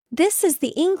This is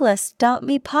the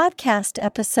Englist.me podcast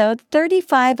episode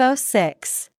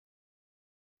 3506.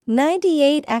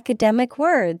 98 academic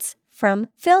words from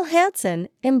Phil Hansen.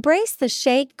 Embrace the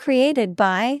shake created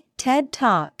by TED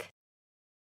Talk.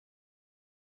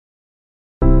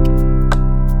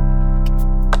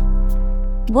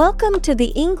 Welcome to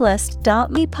the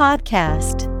Englist.me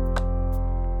podcast.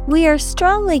 We are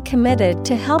strongly committed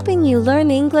to helping you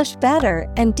learn English better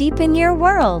and deepen your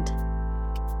world.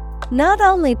 Not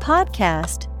only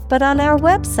podcast, but on our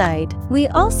website, we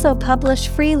also publish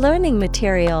free learning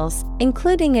materials,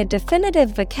 including a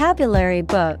definitive vocabulary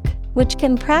book, which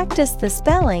can practice the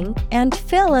spelling and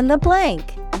fill in the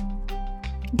blank.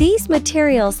 These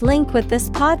materials link with this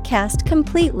podcast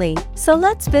completely, so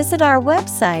let's visit our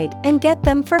website and get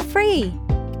them for free.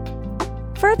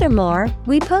 Furthermore,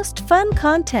 we post fun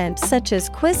content such as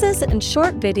quizzes and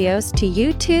short videos to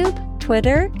YouTube,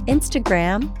 Twitter,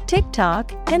 Instagram,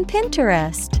 TikTok, and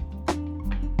Pinterest.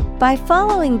 By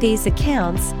following these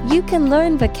accounts, you can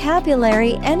learn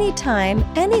vocabulary anytime,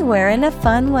 anywhere in a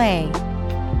fun way.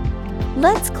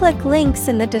 Let's click links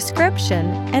in the description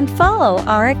and follow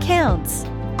our accounts.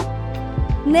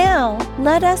 Now,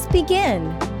 let us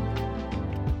begin.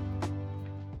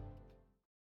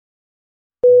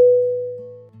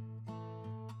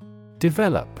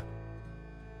 Develop.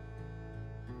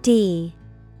 D-E-V-E-L-O-P.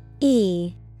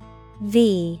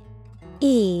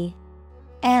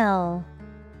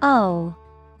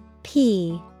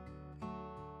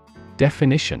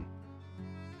 Definition: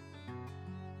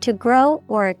 to grow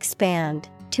or expand,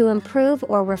 to improve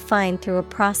or refine through a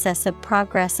process of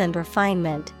progress and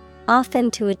refinement, often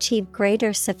to achieve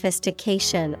greater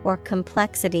sophistication or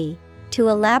complexity, to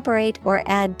elaborate or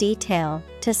add detail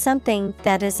to something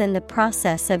that is in the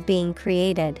process of being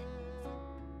created.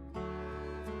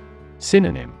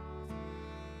 Synonym: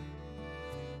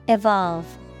 evolve,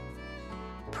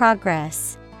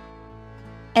 progress,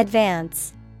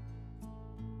 advance.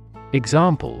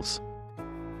 Examples: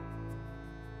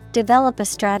 develop a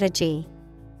strategy,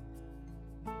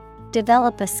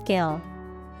 develop a skill.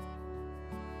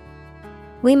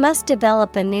 We must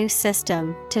develop a new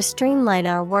system to streamline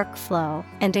our workflow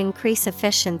and increase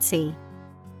efficiency.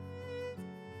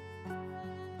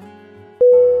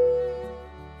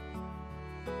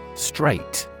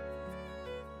 Straight.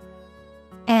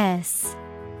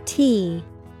 S-T-R-A-I-G-H-T.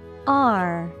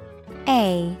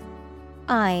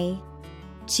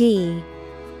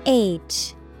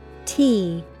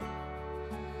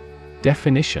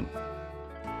 Definition: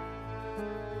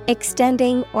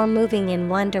 extending or moving in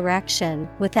one direction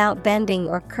without bending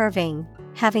or curving,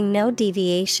 having no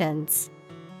deviations.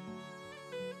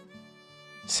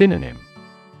 Synonym: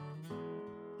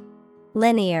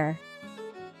 linear,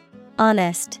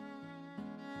 honest,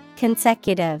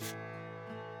 consecutive.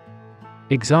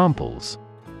 Examples: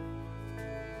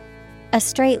 a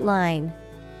straight line,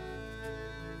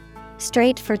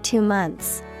 straight for 2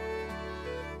 months.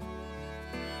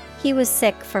 He was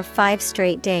sick for 5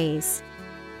 straight days.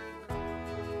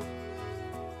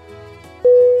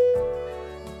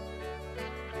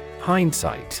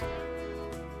 Hindsight.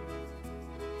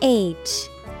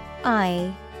 H-I-N-D-S-I-G-H-T.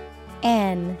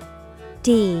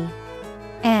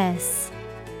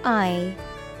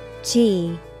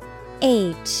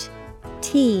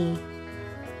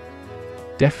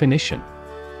 Definition: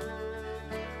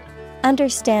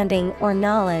 understanding or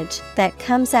knowledge that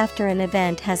comes after an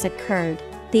event has occurred,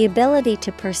 the ability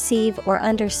to perceive or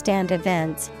understand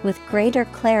events with greater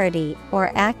clarity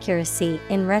or accuracy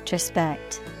in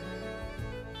retrospect.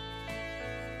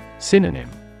 Synonym: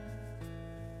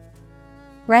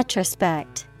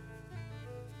 retrospect,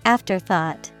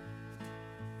 afterthought.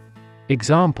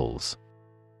 Examples: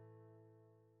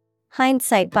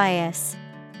 hindsight bias,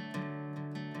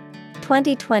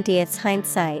 20/20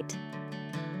 hindsight.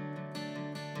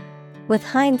 With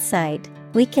hindsight,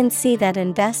 we can see that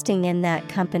investing in that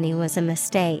company was a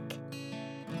mistake.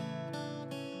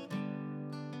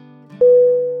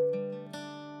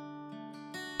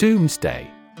 Doomsday.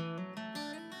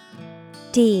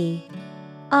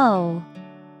 D-O-O-M-S-D-A-Y.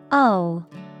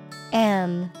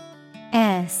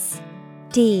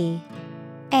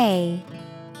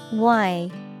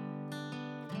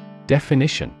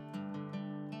 Definition: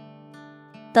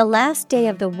 the last day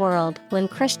of the world when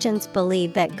Christians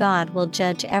believe that God will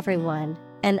judge everyone,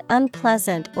 an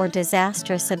unpleasant or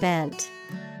disastrous event.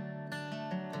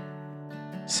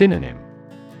 Synonym: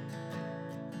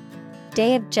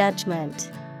 day of judgment,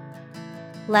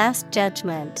 last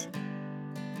judgment.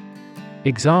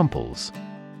 Examples: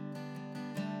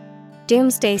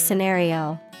 doomsday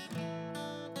scenario,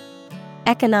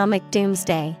 economic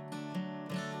doomsday.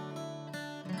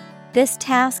 This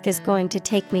task is going to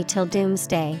take me till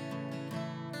doomsday.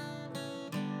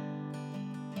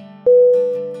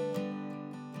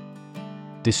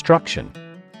 Destruction.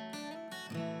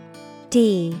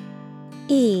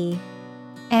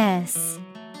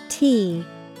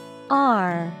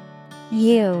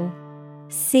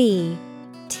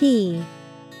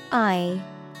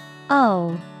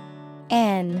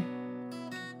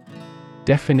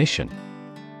 Definition.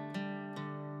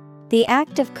 The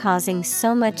act of causing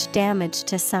so much damage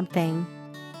to something.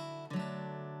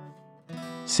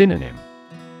 Synonym.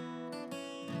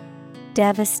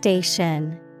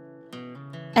 Devastation,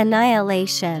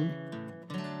 annihilation,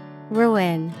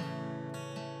 ruin.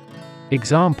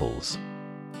 Examples.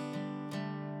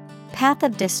 Path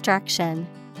of destruction,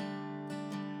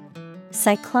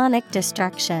 cyclonic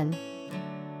destruction.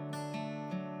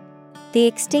 The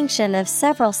extinction of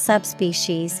several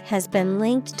subspecies has been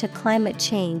linked to climate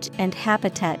change and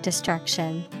habitat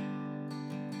destruction.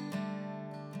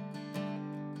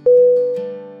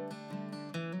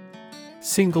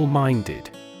 Single-minded.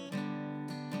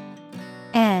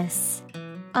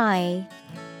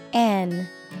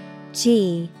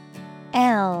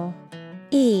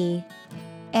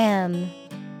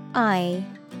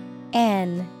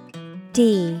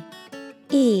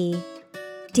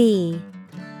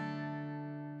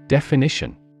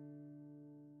 Definition.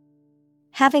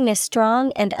 Having a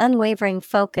strong and unwavering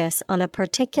focus on a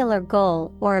particular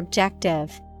goal or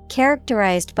objective,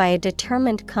 characterized by a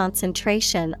determined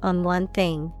concentration on one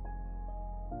thing.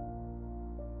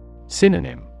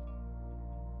 Synonym.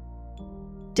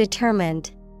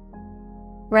 Determined,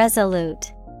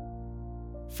 resolute,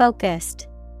 focused.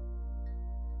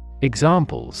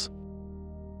 Examples.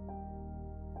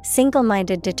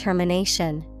 Single-minded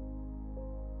determination,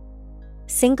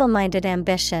 single-minded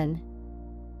ambition.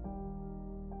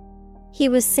 He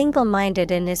was single-minded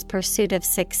in his pursuit of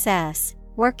success,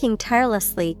 working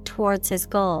tirelessly towards his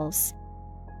goals.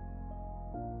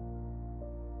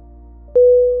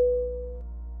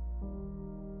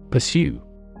 Pursue.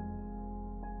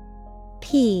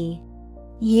 P-U-R-S-U-E.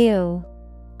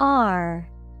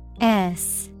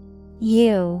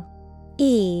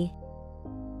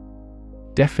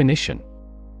 Definition.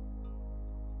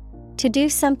 To do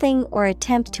something or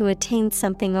attempt to attain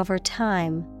something over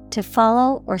time, to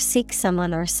follow or seek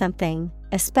someone or something,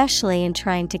 especially in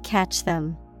trying to catch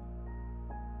them.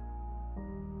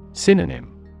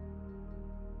 Synonym.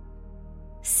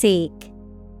 Seek,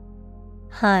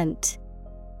 hunt,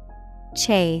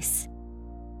 chase.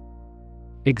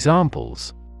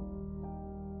 Examples.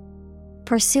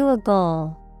 Pursue a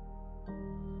goal,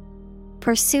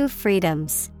 pursue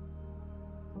freedoms.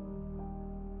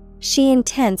 She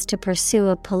intends to pursue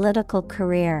a political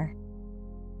career.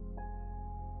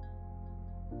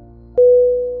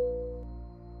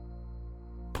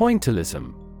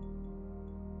 Pointillism.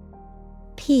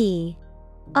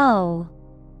 Pointillism.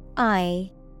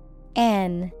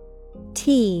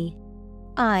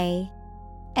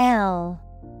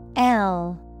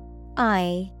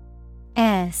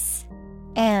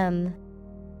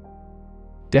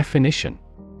 Definition.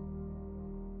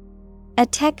 A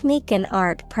technique in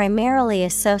art primarily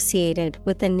associated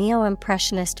with the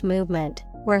Neo-Impressionist movement,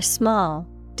 where small,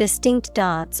 distinct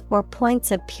dots or points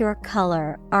of pure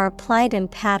color are applied in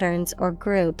patterns or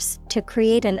groups to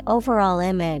create an overall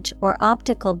image or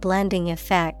optical blending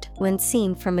effect when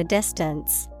seen from a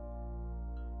distance.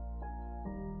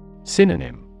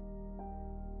 Synonym.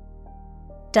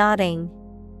 Dotting,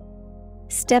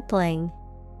 stippling,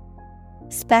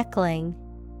 speckling.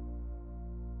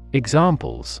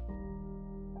 Examples.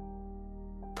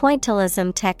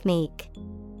 Pointillism technique,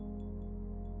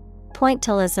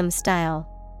 pointillism style.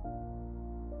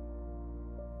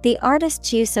 The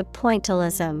artist's use of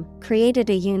pointillism created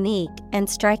a unique and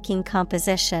striking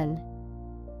composition.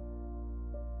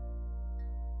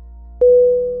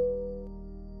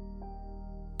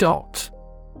 Dot.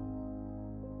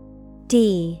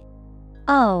 D-O-T.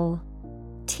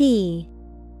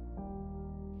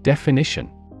 Definition.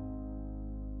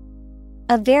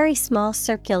 A very small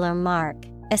circular mark,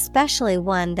 especially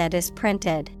one that is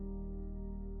printed.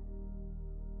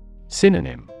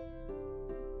 Synonym.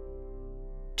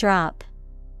 Drop,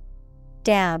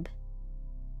 dab,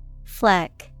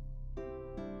 fleck.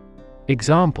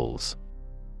 Examples.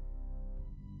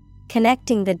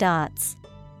 Connecting the dots.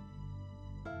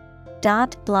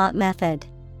 Dot blot method.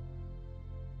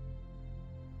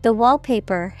 The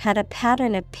wallpaper had a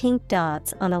pattern of pink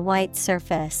dots on a white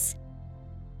surface.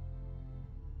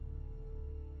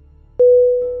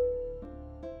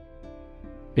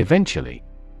 Eventually.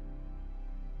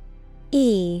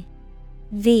 E-V-E-N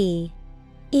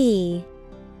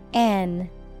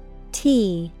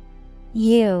T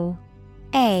U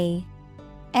A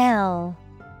L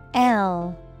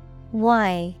L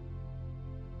Y.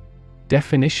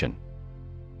 Definition.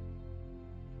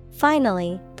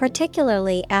 Finally,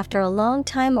 particularly after a long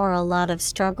time or a lot of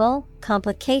struggle,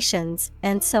 complications,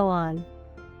 and so on.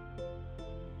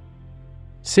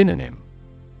 Synonym.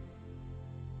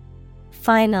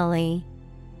 Finally,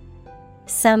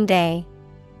 someday,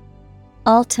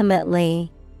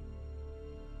 ultimately.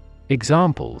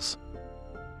 Examples.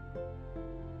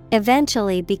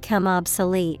 Eventually become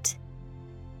obsolete.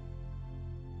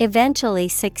 Eventually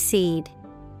succeed.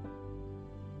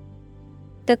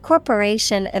 The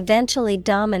corporation eventually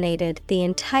dominated the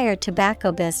entire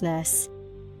tobacco business.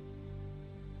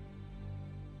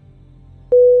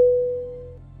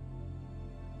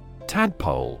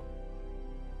 Tadpole.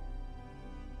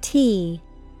 T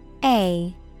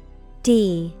A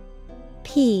D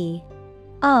P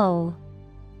O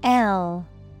L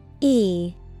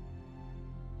E.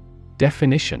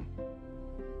 Definition.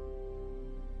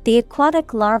 The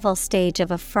aquatic larval stage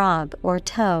of a frog or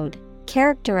toad,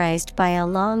 characterized by a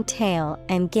long tail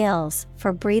and gills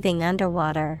for breathing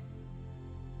underwater.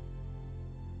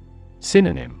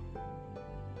 Synonym.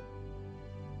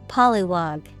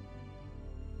 Pollywog,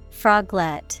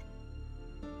 froglet,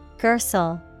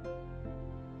 Gersel.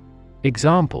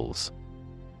 Examples.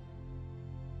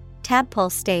 Tadpole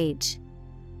stage.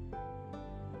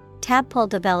 Tadpole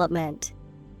development.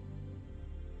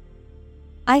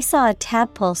 I saw a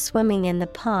tadpole swimming in the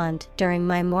pond during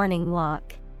my morning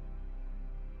walk.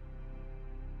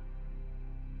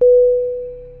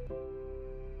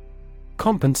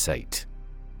 Compensate.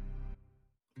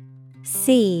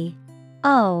 C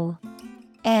O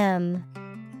M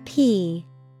P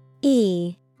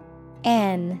E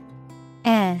N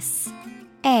S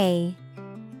A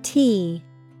T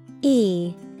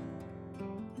E.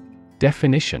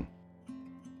 Definition.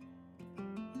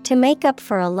 To make up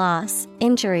for a loss,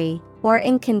 injury, or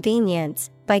inconvenience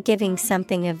by giving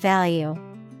something of value.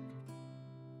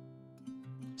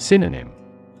 Synonym.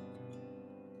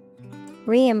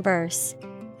 Reimburse,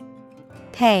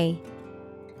 pay,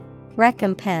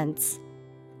 recompense.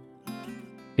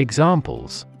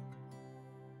 Examples.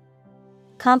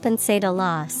 Compensate a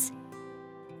loss.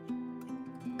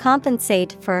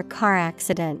 Compensate for a car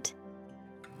accident.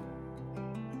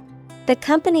 The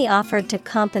company offered to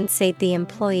compensate the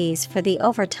employees for the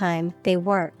overtime they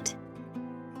worked.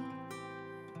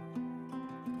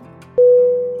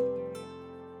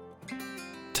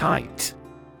 Tight.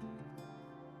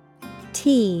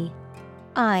 T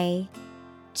I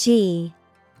G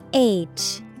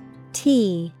H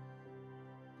T.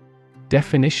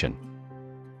 Definition.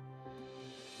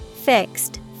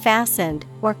 Fixed, fastened,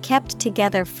 or kept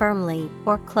together firmly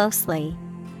or closely.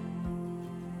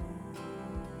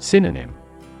 Synonym.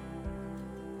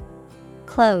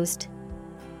 Closed,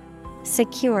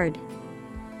 secured,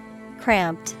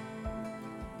 cramped.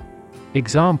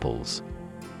 Examples.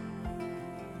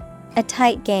 A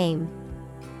tight game.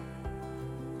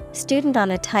 Student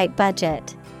on a tight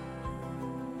budget.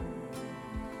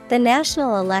 The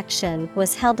national election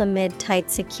was held amid tight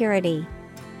security.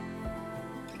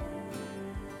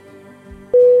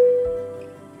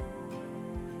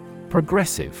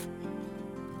 Progressive.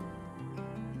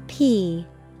 P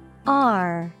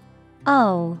R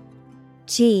O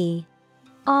G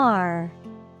R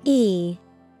E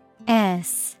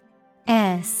S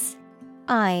S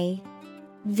I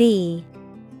V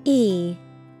E.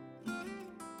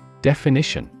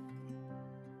 Definition.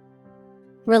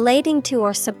 Relating to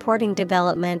or supporting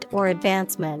development or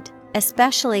advancement,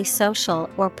 especially social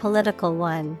or political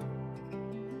one.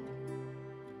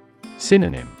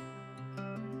 Synonym.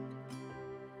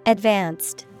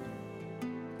 Advanced,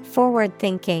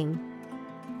 forward-thinking,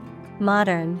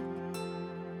 modern.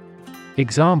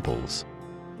 Examples.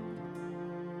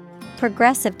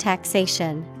 Progressive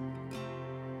taxation.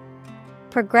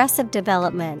 Progressive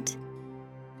development.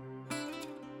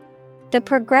 The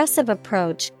progressive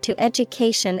approach to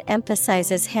education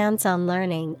emphasizes hands-on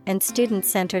learning and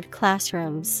student-centered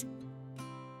classrooms.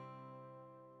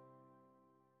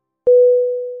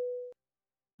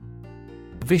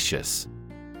 Vicious.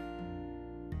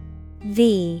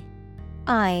 V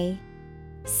I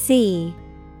C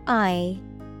I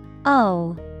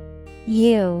O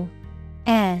U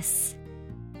S.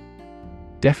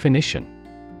 Definition.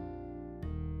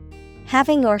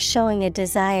 Having or showing a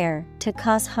desire to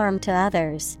cause harm to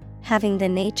others, having the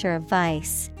nature of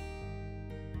vice.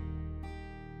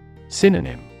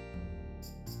 Synonym.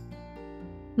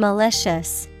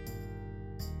 Malicious,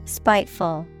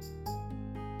 spiteful,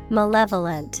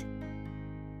 malevolent.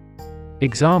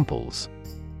 Examples.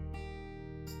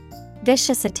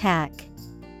 Vicious attack.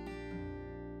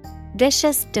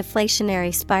 Vicious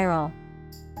deflationary spiral.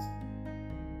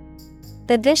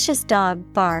 The vicious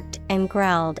dog barked and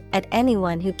growled at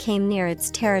anyone who came near its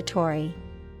territory.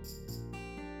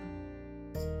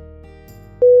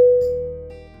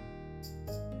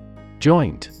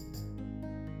 Joint.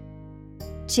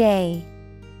 J-O-I-N-T.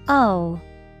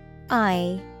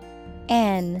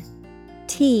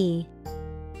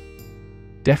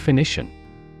 Definition: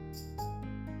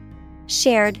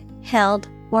 shared, held,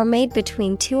 or made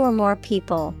between two or more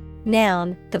people.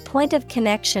 Noun, the point of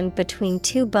connection between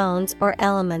two bones or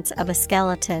elements of a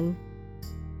skeleton.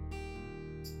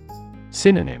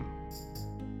 Synonym: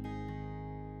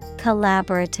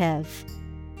 Collaborative,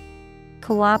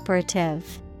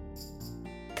 cooperative,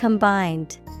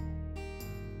 combined.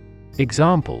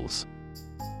 Examples: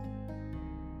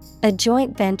 a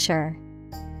joint venture,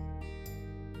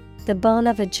 the bone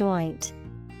of a joint.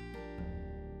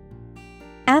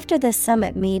 After the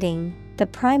summit meeting, the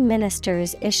prime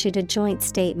ministers issued a joint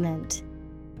statement.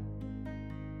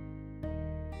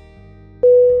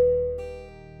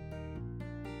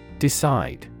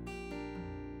 Decide.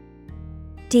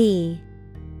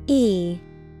 D-E-C-I-D-E.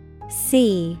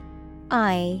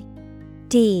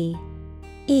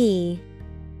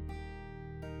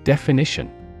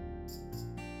 Definition: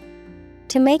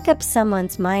 to make up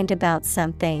someone's mind about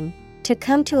something, to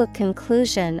come to a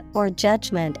conclusion or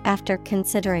judgment after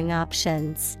considering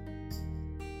options.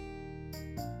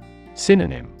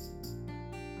 Synonym: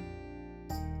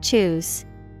 choose,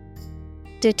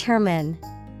 determine,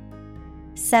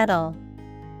 settle.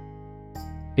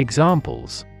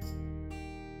 Examples: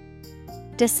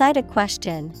 decide a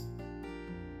question,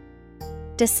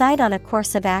 decide on a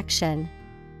course of action.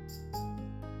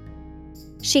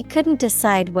 She couldn't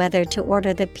decide whether to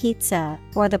order the pizza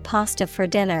or the pasta for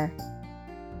dinner.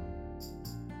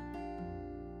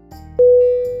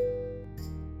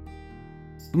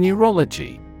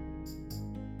 Neurology.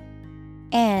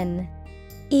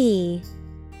 N-E-U-R-O-L-O-G-Y.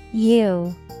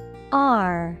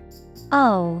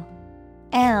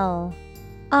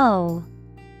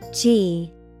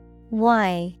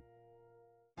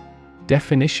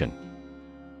 Definition: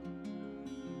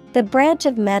 the branch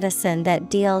of medicine that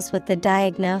deals with the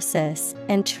diagnosis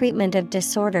and treatment of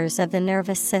disorders of the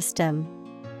nervous system.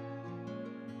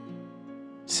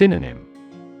 Synonym: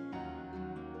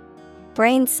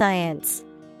 brain science,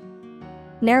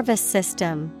 nervous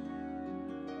system,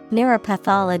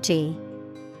 neuropathology.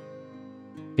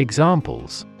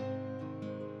 Examples: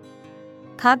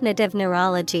 cognitive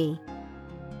neurology,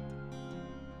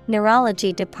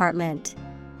 neurology department.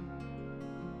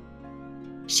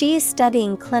 She is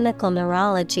studying clinical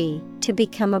neurology to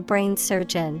become a brain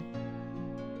surgeon.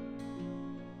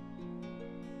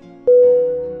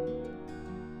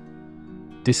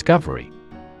 Discovery.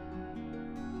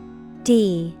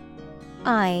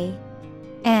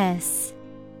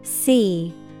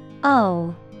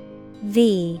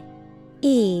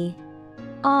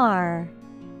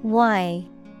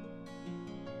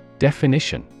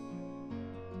 Definition: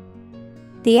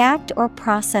 the act or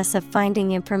process of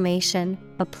finding information,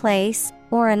 a place,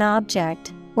 or an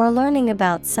object, or learning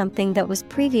about something that was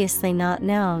previously not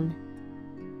known.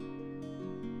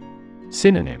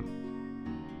 Synonym: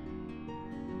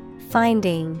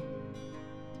 finding,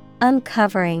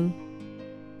 uncovering,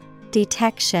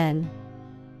 detection.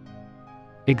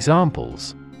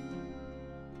 Examples: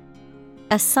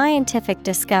 a scientific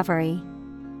discovery,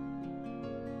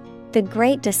 the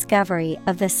great discovery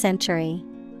of the century.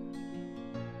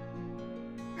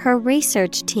 Her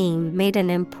research team made an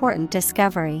important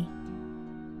discovery.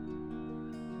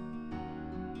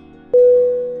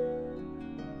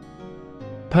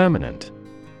 Permanent.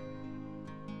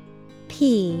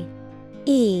 P-E-R-M-A-N-E-N-T.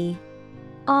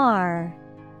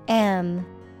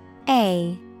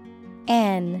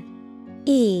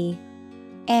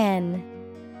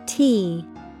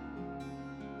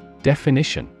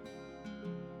 Definition: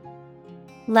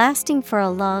 lasting for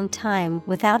a long time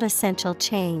without essential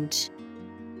change.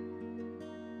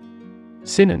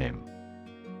 Synonym: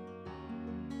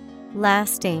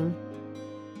 lasting,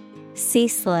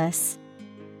 ceaseless,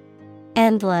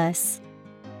 endless.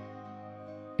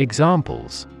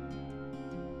 Examples: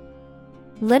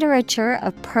 literature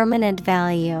of permanent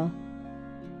value,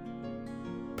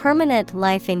 permanent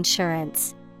life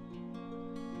insurance.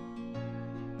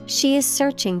 She is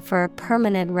searching for a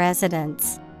permanent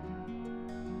residence.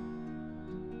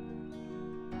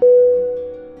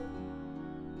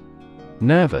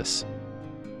 Nervous.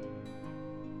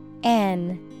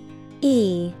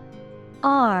 N-E-R-V-O-U-S.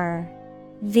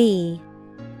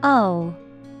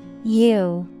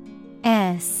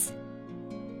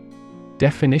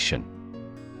 Definition: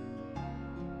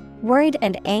 Worried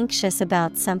and anxious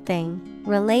about something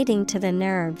relating to the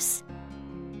nerves.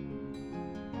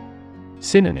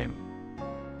 Synonym: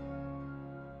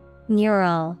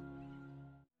 Neural,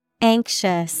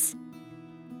 anxious,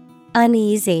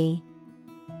 uneasy.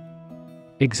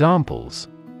 Examples: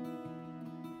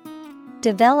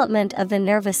 Development of the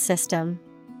nervous system.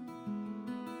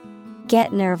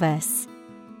 Get nervous.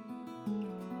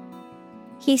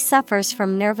 He suffers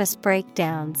from nervous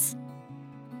breakdowns.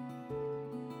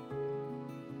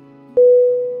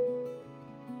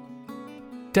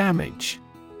 Damage.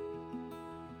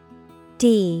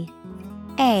 D-A-M-A-G-E.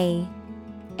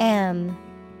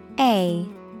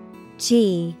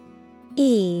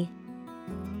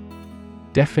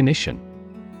 Definition: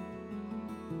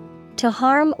 To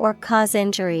harm or cause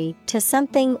injury to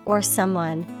something or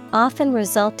someone, often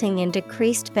resulting in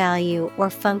decreased value or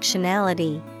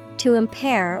functionality, to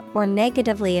impair or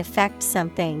negatively affect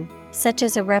something, such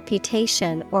as a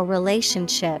reputation or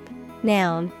relationship.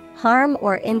 Noun, harm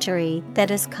or injury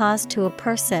that is caused to a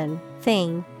person,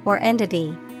 thing, or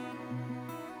entity.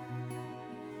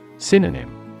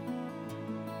 Synonym: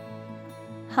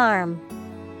 Harm,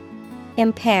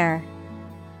 impair,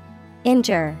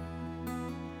 injure.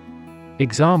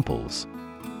 Examples: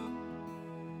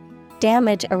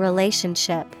 Damage a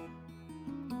relationship.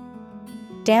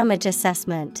 Damage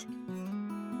assessment.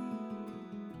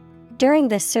 During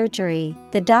the surgery,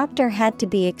 the doctor had to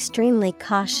be extremely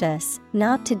cautious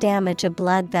not to damage a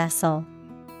blood vessel.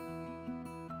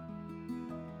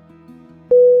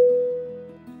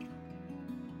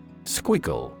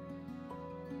 Squiggle.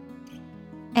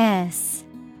 S-Q-U-I-G-G-L-E.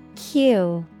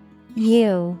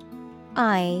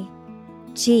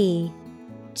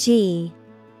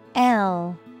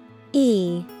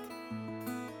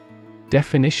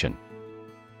 Definition: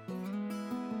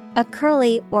 A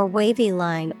curly or wavy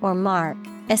line or mark,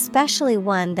 especially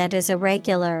one that is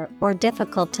irregular or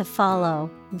difficult to follow.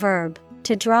 Verb,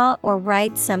 to draw or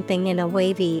write something in a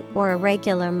wavy or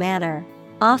irregular manner,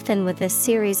 often with a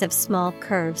series of small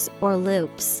curves or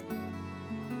loops.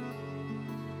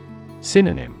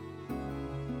 Synonym: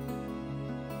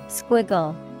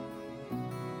 Squiggle,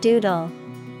 doodle,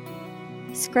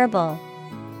 scribble.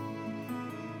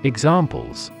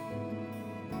 Examples: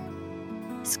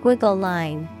 Squiggle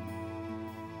line.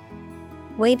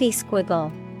 Wavy squiggle.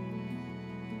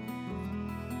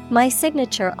 My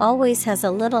signature always has a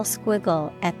little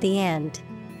squiggle at the end.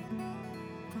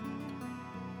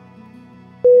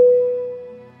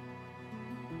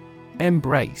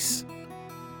 Embrace.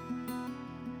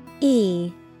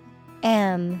 E-M-B-R-A-C-E.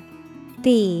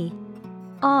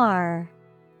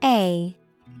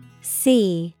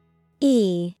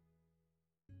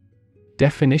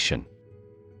 Definition: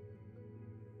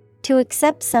 To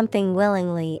accept something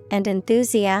willingly and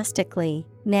enthusiastically.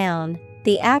 Noun,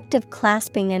 the act of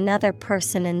clasping another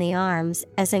person in the arms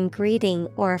as in greeting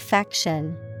or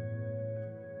affection.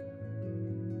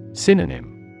 Synonym: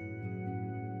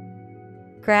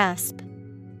 Grasp,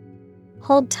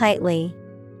 hold tightly,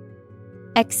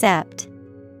 accept.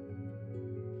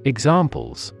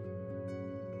 Examples: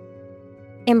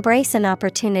 Embrace an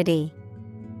opportunity.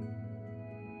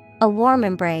 A warm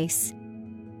embrace.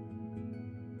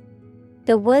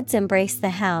 The woods embrace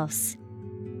the house.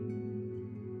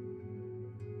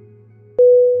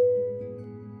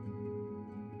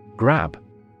 Grab.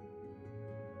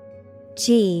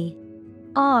 G-R-A-B.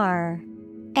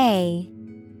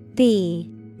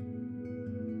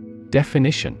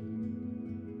 Definition: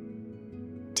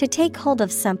 To take hold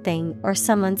of something or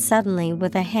someone suddenly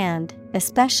with a hand,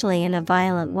 especially in a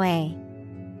violent way.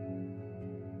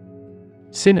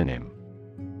 Synonym: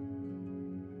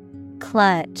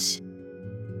 Clutch,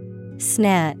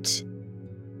 snatch,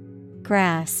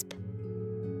 grasp.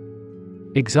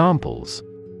 Examples: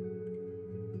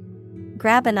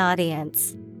 Grab an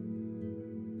audience.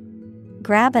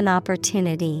 Grab an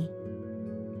opportunity.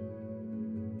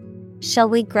 Shall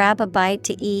we grab a bite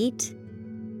to eat?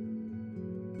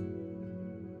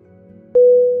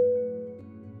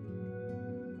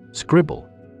 Scribble.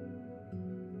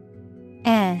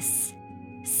 S-C-R-I-B-B-L-E.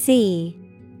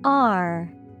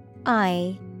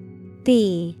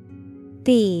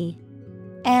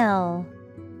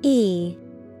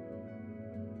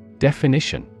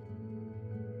 Definition: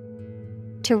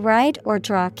 To write or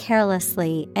draw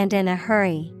carelessly and in a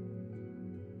hurry.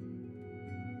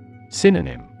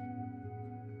 Synonym: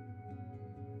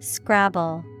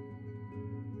 Scrabble,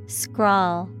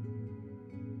 scrawl,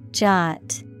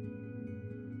 jot.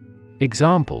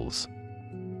 Examples: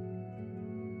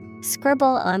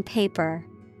 Scribble on paper.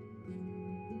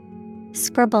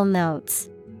 Scribble notes.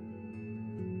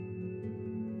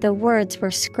 The words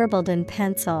were scribbled in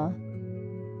pencil.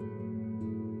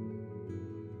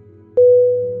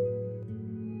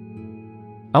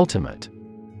 Ultimate.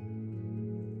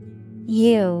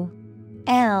 ULTIMATE.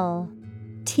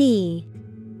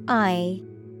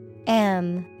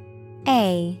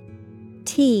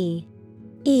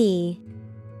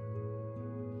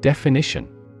 Definition.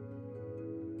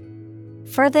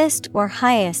 Furthest or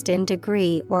highest in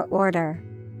degree or order.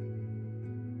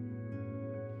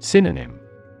 Synonym.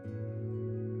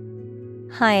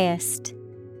 Highest,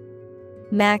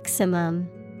 maximum,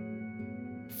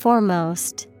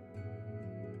 foremost.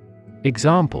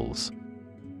 Examples.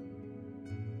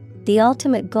 The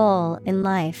ultimate goal in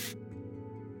life.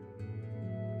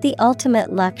 The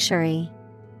ultimate luxury.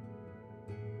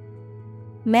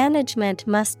 Management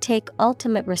must take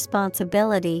ultimate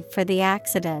responsibility for the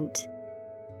accident.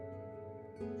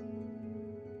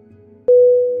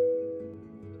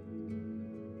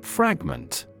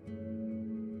 Fragment.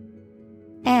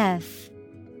 FRAGMENT.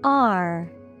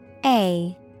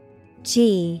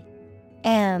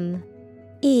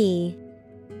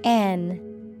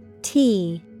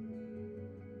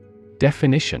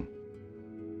 Definition.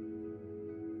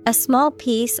 A small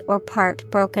piece or part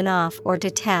broken off or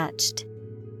detached.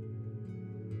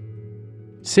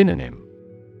 Synonym.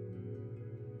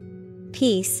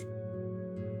 Piece,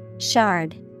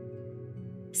 shard,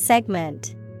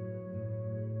 segment.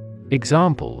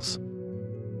 Examples.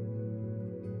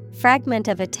 Fragment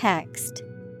of a text.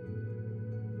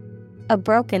 A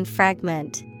broken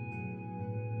fragment.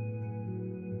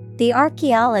 The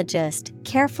archaeologist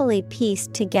carefully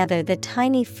pieced together the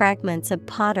tiny fragments of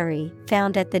pottery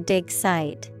found at the dig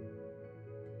site.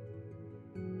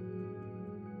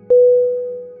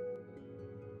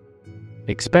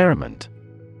 Experiment.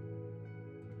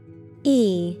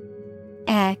 EXPERIMENT.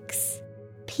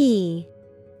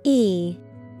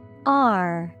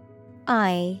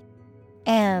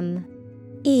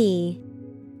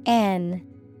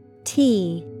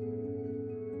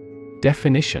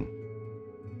 Definition.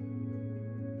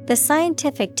 The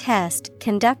scientific test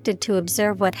conducted to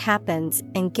observe what happens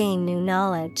and gain new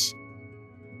knowledge.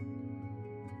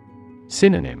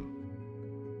 Synonym.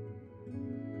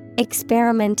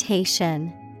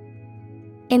 Experimentation,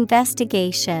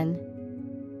 investigation.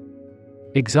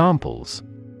 Examples.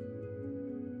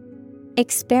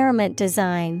 Experiment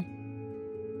design.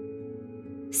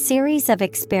 Series of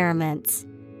experiments.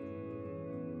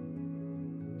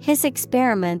 His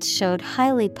experiments showed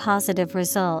highly positive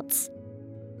results.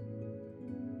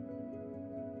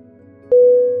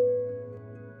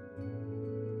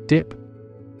 Dip.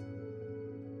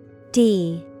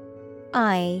 DIP.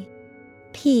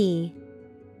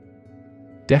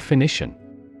 Definition.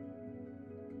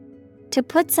 To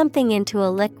put something into a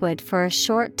liquid for a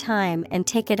short time and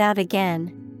take it out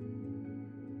again.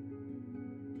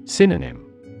 Synonym.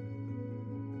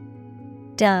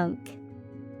 Dunk,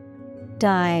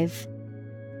 dive,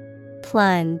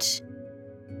 plunge.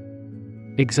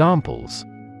 Examples.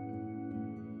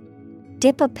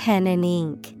 Dip a pen in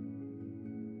ink.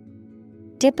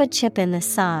 Dip a chip in the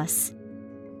sauce.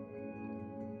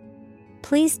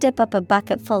 Please dip up a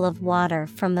bucket full of water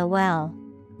from the well.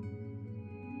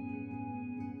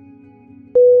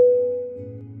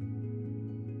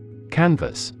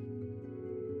 Canvas.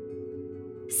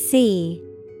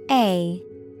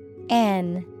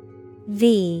 CANVAS.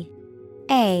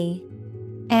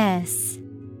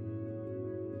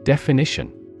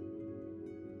 Definition.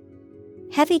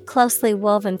 Heavy, closely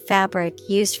woven fabric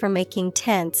used for making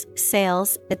tents,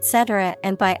 sails, etc.,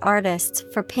 and by artists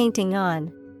for painting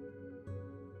on.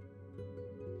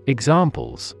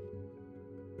 Examples.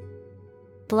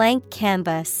 Blank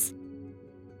canvas.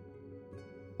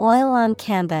 Oil on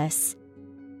canvas.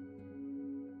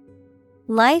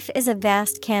 Life is a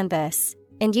vast canvas,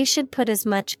 and you should put as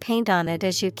much paint on it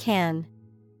as you can.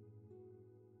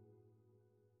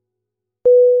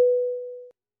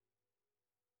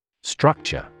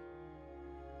 Structure.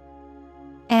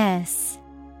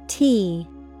 STRUCTURE.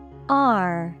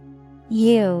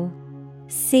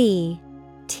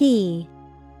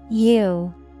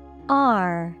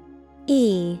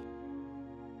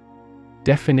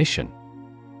 Definition.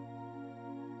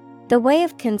 The way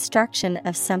of construction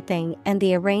of something and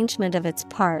the arrangement of its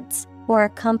parts, or a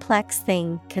complex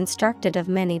thing constructed of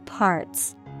many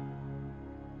parts.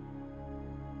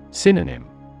 Synonym.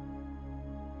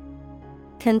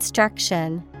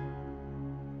 Construction,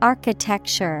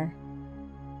 architecture,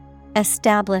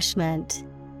 establishment.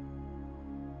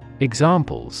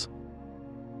 Examples.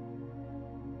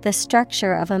 The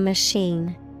structure of a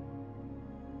machine.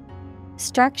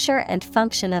 Structure and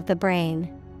function of the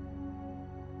brain.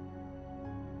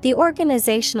 The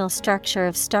organizational structure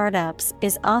of startups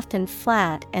is often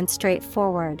flat and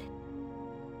straightforward.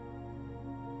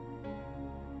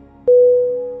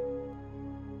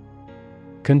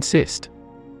 Consist.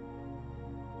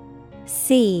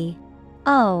 CONSIST.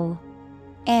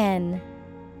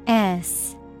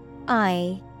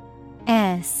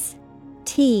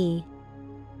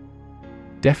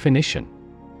 Definition.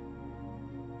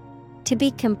 To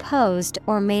be composed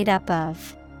or made up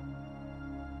of.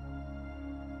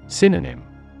 Synonym.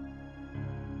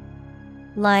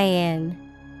 Lie in,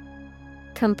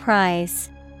 comprise,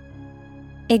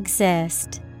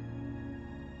 exist.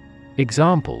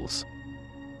 Examples.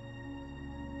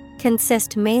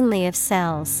 Consist mainly of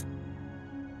cells.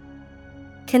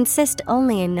 Consist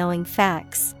only in knowing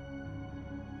facts.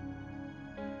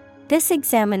 This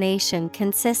examination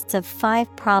consists of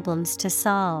 5 problems to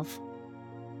solve.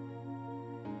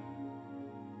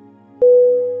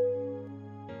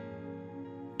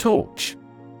 Torch.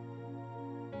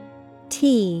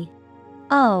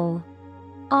 TORCH.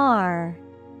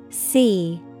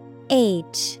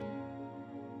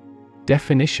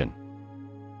 Definition.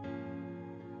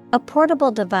 A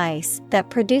portable device that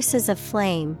produces a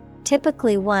flame,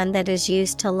 typically one that is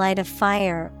used to light a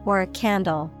fire or a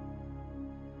candle.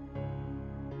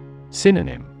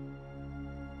 Synonym.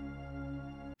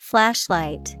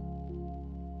 Flashlight,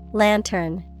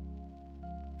 lantern,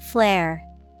 flare.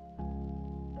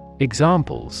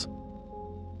 Examples.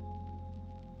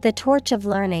 The torch of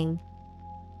learning.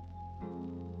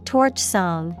 Torch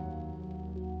song.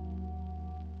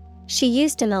 She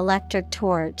used an electric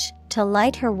torch to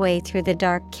light her way through the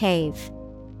dark cave.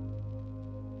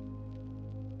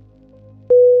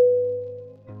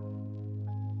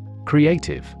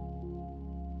 Creative.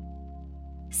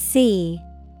 CREATIVE.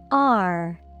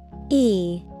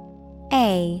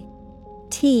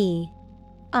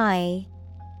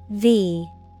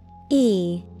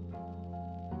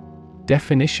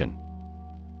 Definition.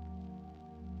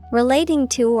 Relating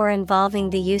to or involving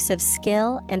the use of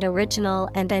skill and original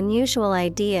and unusual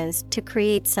ideas to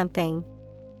create something.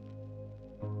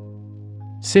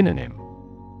 Synonym.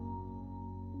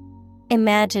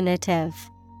 Imaginative,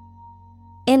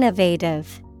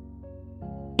 innovative,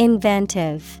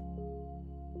 inventive.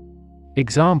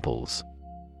 Examples.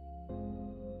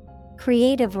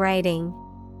 Creative writing.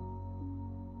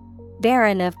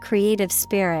 Barren of creative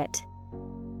spirit.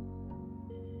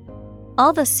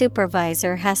 All the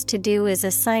supervisor has to do is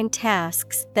assign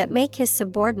tasks that make his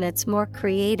subordinates more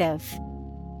creative.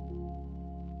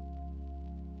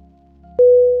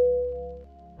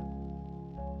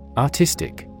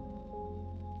 Artistic.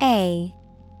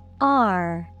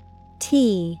 ARTISTIC.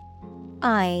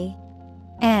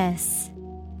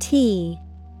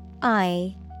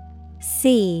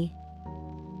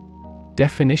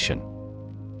 Definition.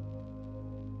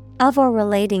 Of or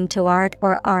relating to art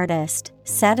or artist,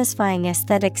 satisfying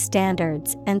aesthetic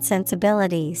standards and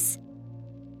sensibilities.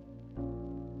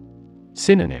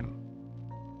 Synonym.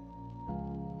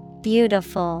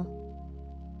 Beautiful,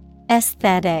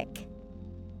 aesthetic,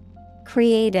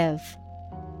 creative.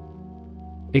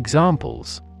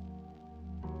 Examples.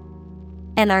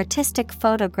 An artistic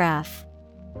photograph.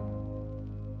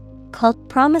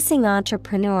 Promising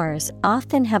entrepreneurs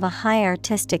often have a high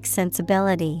artistic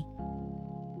sensibility.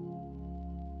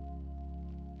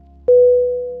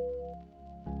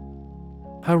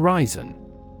 Horizon.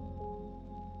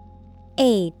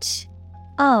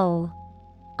 HORIZON.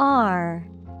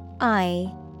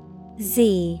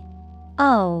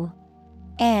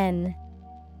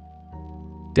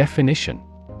 Definition.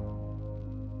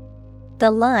 The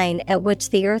line at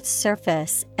which the Earth's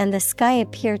surface and the sky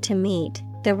appear to meet,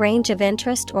 the range of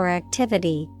interest or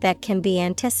activity that can be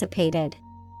anticipated.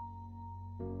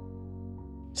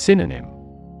 Synonym.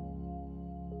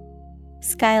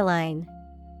 Skyline.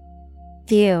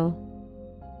 View.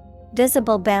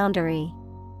 Visible boundary.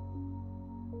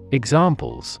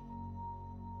 Examples.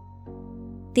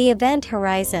 The event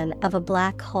horizon of a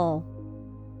black hole.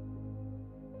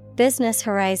 Business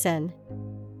horizon.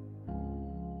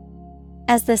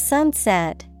 As the sun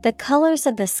set, the colors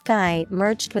of the sky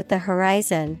merged with the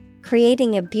horizon,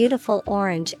 creating a beautiful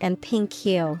orange and pink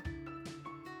hue.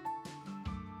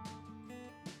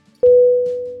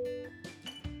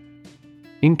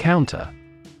 Encounter.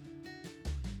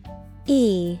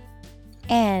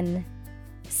 ENCOUNTER.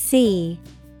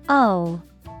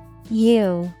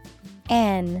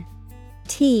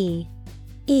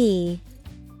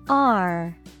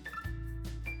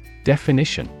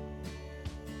 Definition.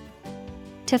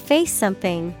 To face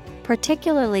something,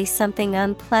 particularly something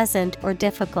unpleasant or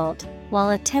difficult, while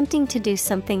attempting to do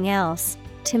something else,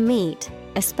 to meet,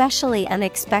 especially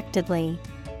unexpectedly.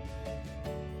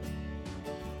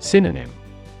 Synonym.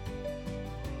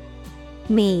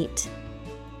 Meet.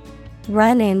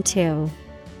 Run into.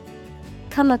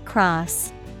 Come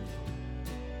across.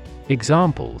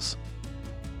 Examples: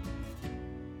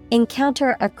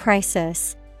 encounter a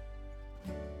crisis,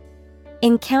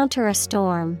 encounter a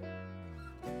storm.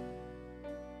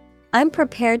 I'm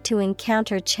prepared to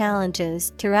encounter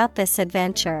challenges throughout this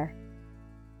adventure.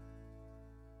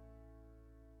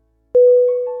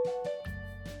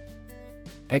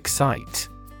 Excite.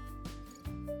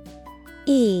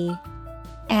 E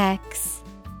X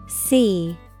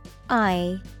C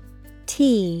I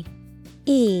T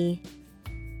E.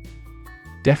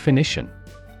 Definition: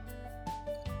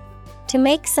 to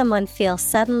make someone feel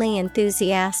suddenly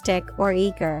enthusiastic or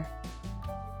eager.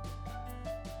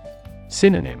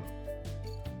 Synonym: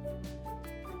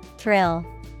 Thrill,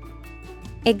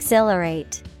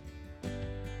 exhilarate,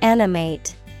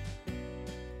 animate.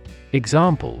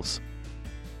 Examples: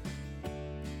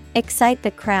 excite the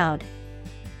crowd,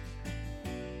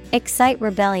 excite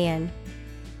rebellion.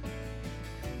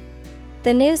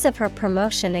 The news of her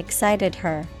promotion excited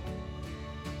her.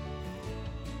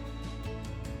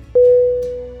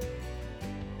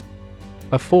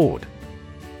 Afford.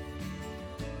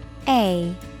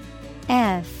 A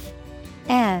F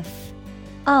F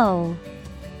O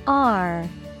R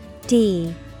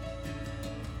D.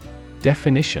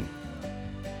 Definition: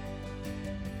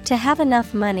 to have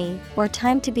enough money or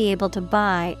time to be able to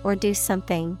buy or do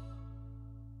something.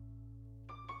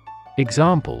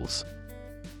 Examples: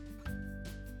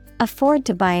 afford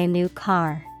to buy a new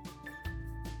car,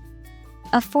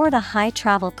 afford a high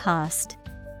travel cost.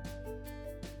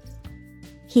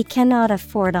 He cannot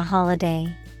afford a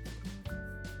holiday.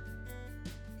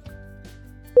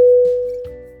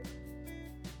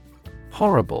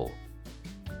 Horrible.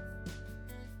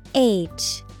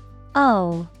 H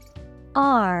O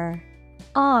R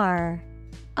R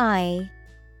I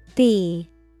B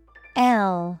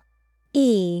L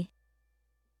E.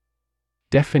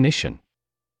 Definition: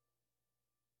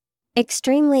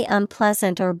 extremely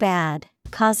unpleasant or bad,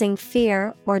 causing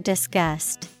fear or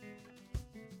disgust.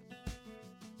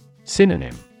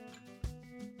 Synonym: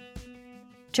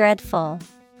 dreadful,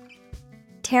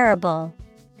 terrible,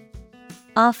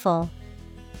 awful.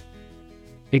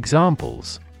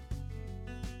 Examples: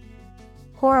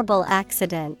 horrible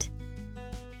accident,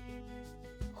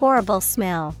 horrible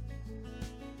smell.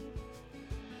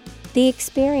 The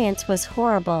experience was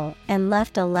horrible and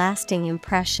left a lasting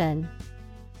impression.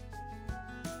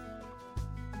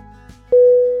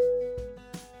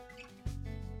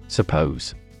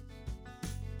 Suppose.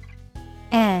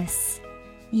 S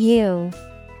U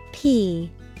P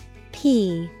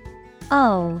P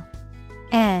O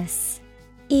S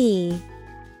E.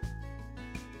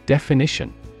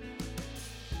 Definition: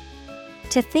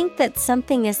 to think that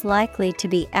something is likely to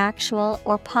be actual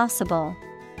or possible.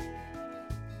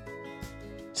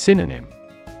 Synonym: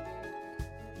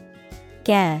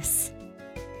 guess,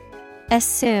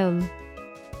 assume,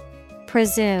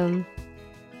 presume.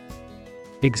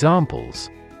 Examples: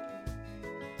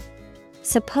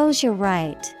 suppose you're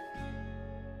right,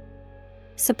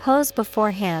 suppose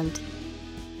beforehand.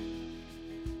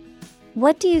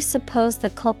 What do you suppose the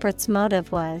culprit's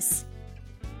motive was?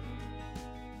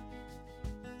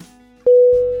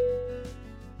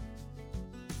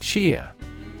 Sheer.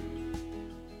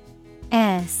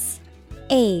 S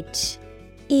H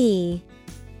E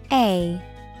A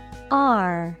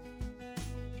R.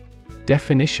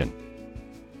 Definition: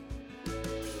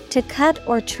 to cut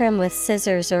or trim with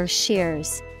scissors or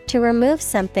shears, to remove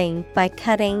something by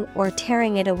cutting or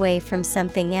tearing it away from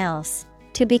something else,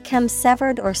 to become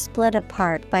severed or split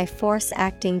apart by force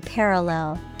acting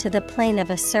parallel to the plane of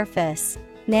a surface.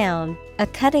 Noun, a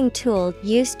cutting tool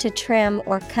used to trim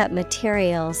or cut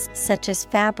materials such as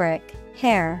fabric,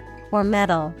 hair, or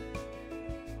metal.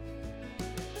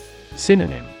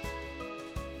 Synonym: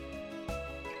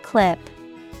 clip,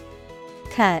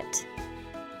 cut,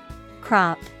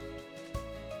 crop.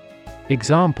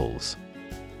 Examples: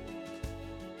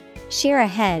 shear a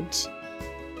hedge,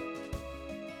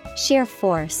 sheer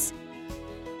force.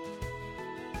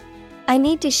 I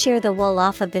need to shear the wool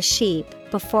off of the sheep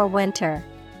before winter.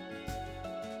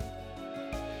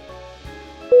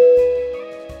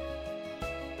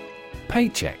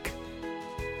 Paycheck.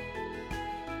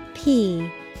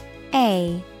 P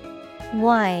A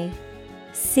Y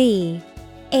C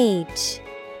H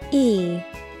E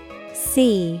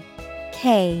C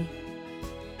K.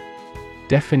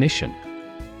 Definition: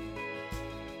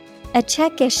 a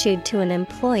check issued to an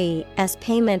employee as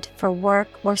payment for work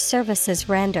or services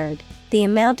rendered, the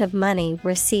amount of money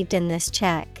received in this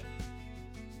check.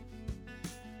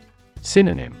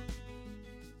 Synonym: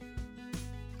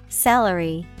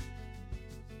 salary,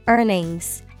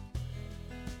 earnings,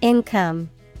 income.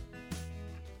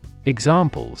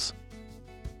 Examples: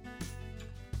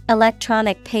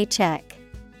 Electronic paycheck.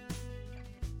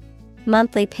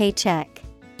 Monthly paycheck.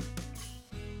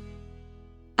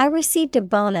 I received a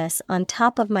bonus on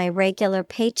top of my regular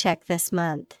paycheck this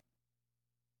month.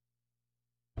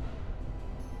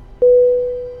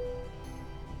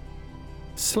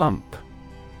 Slump.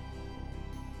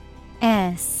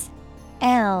 S-L-U-M-P.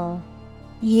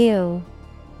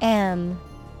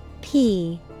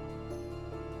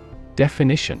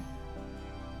 Definition: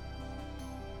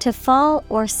 to fall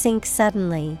or sink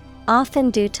suddenly,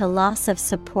 often due to loss of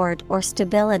support or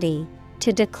stability,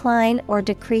 to decline or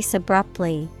decrease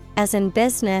abruptly, as in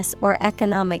business or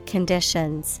economic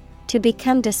conditions, to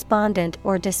become despondent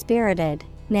or dispirited.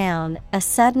 Noun, a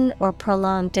sudden or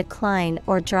prolonged decline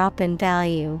or drop in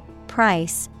value,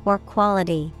 price, or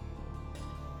quality.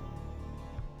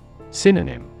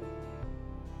 Synonym: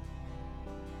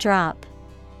 Drop,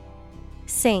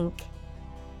 sink,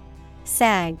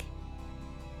 sag.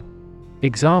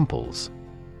 Examples: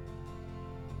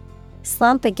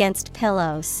 slump against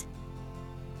pillows.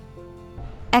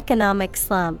 Economic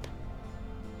slump.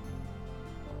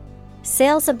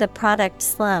 Sales of the product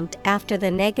slumped after the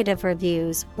negative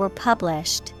reviews were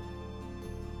published.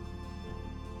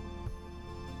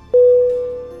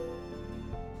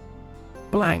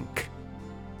 Blank.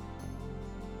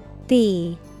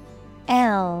 B-L-A-N-K.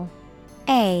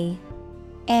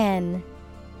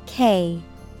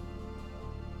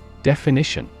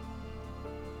 Definition: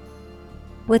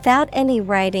 without any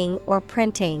writing or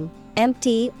printing,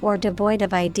 empty or devoid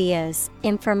of ideas,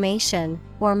 information,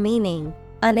 or meaning,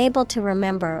 unable to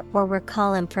remember or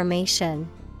recall information.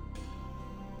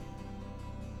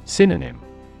 Synonym: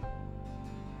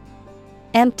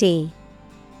 empty,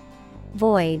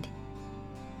 void,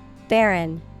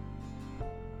 barren.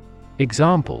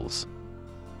 Examples: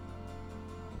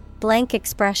 blank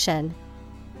expression.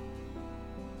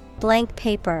 Blank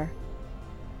paper.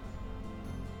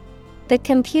 The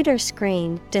computer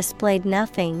screen displayed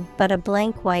nothing but a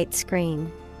blank white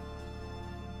screen.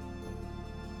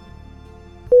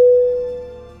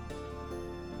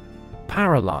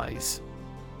 Paralyze.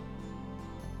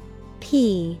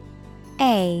 P-A-R-A-L-Y-Z-E.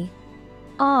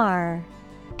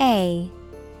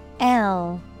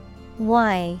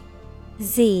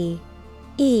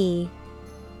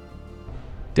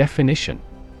 Definition: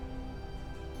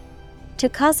 to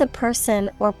cause a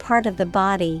person or part of the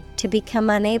body to become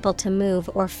unable to move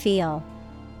or feel.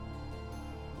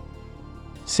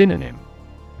 Synonym: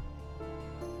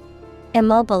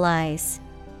 immobilize,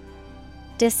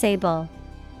 disable,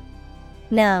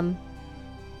 numb.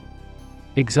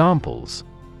 Examples: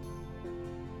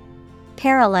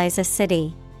 paralyze a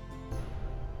city.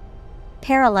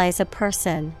 Paralyze a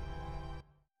person.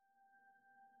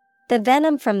 The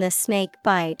venom from the snake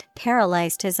bite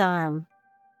paralyzed his arm.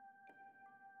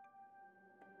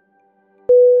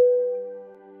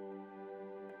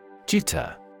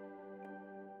 Jitter.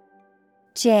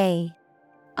 J-I-T-T-E-R.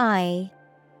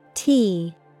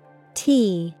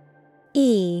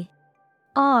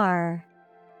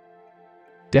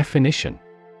 Definition: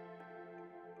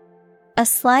 a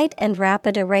slight and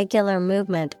rapid irregular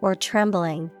movement or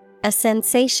trembling, a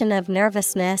sensation of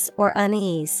nervousness or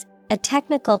unease, a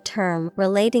technical term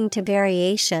relating to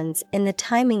variations in the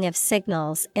timing of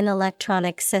signals in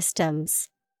electronic systems.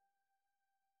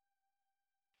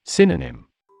 Synonym: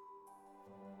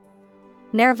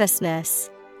 nervousness,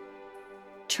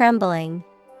 trembling,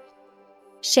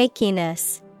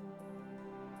 shakiness.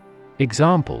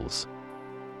 Examples: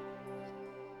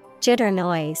 jitter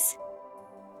noise,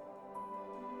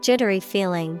 jittery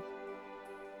feeling.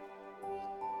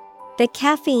 The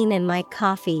caffeine in my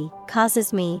coffee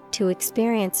causes me to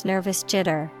experience nervous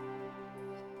jitter.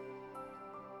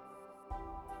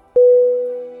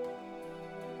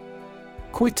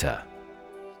 Quitter.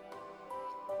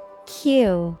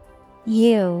 Q-U-I-T-T-E-R.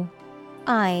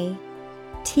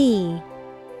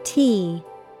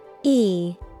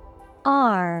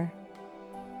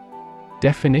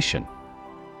 Definition: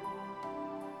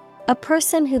 a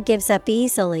person who gives up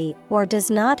easily or does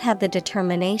not have the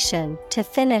determination to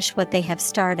finish what they have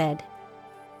started.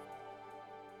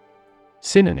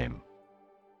 Synonym: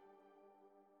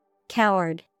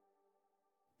 coward,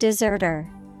 deserter,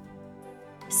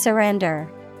 surrender.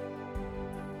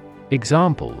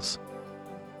 Examples: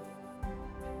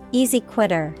 easy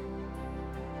quitter,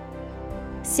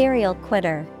 serial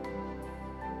quitter.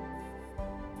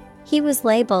 He was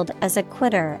labeled as a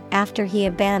quitter after he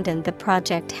abandoned the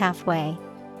project halfway.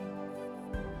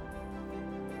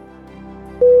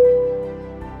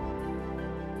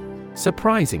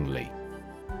 Surprisingly.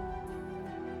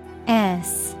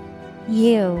 S-U-R-P-R-I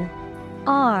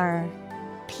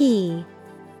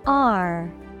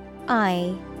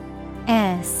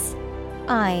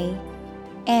S-I-N-G-L-Y.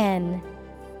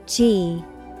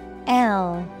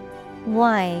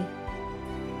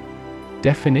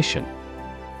 Definition: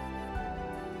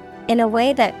 In a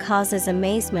way that causes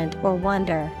amazement or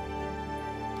wonder.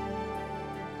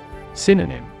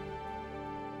 Synonym: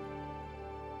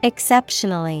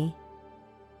 Exceptionally,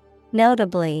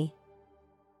 notably,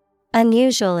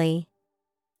 unusually.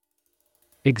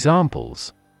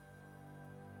 Examples: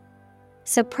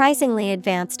 Surprisingly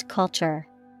advanced culture.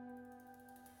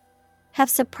 Have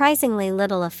surprisingly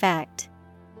little effect.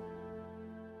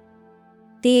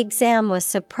 The exam was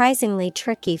surprisingly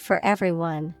tricky for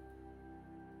everyone.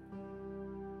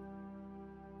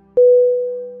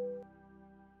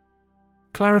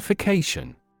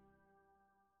 Clarification.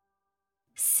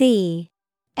 Clarification.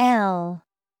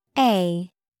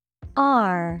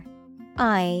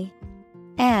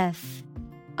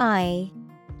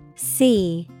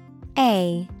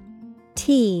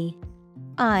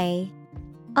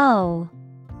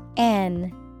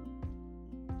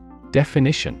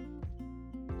 Definition: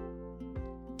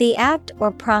 The act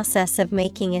or process of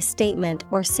making a statement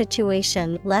or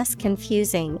situation less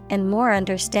confusing and more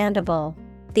understandable.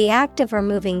 The act of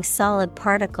removing solid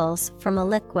particles from a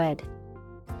liquid.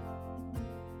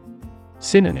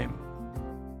 Synonym: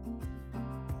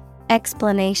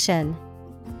 Explanation,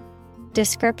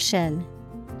 description,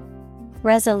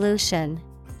 resolution.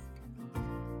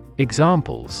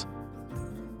 Examples: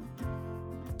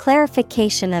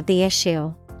 Clarification of the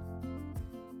issue.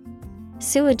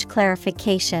 Sewage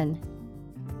clarification.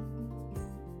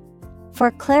 For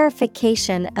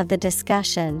clarification of the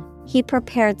discussion, he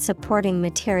prepared supporting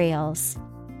materials.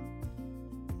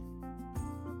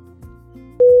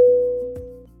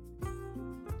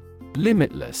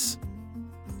 Limitless.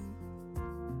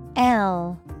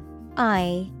 L-I-M-I-T-L-E-S-S.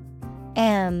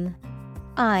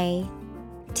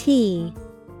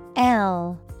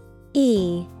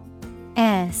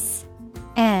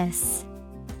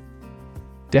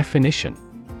 Definition: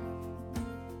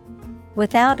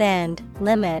 Without end,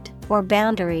 limit, or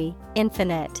boundary,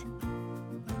 infinite.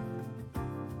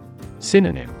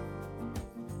 Synonym: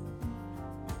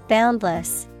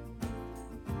 Boundless,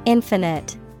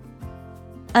 infinite,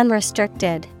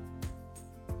 unrestricted.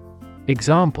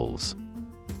 Examples: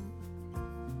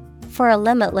 For a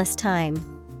limitless time.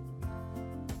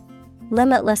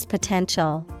 Limitless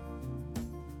potential.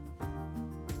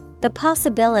 The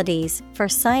possibilities for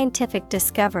scientific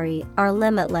discovery are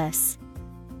limitless.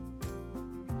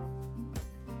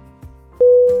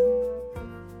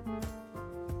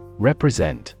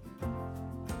 Represent.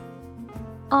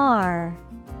 R-E-P-R-E-S-E-N-T.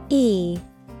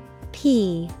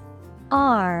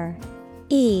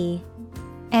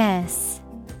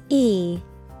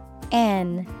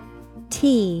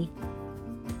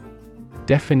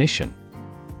 Definition: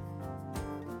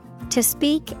 To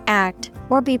speak, act,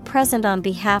 or be present on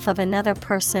behalf of another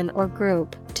person or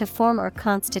group, to form or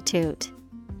constitute.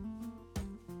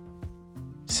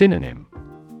 Synonym: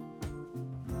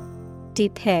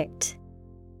 Depict,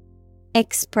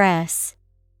 express,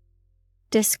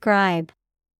 describe.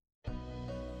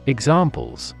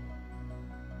 Examples: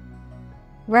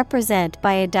 Represent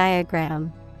by a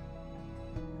diagram.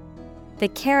 The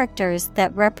characters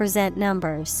that represent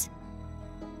numbers.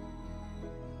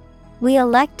 We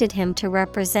elected him to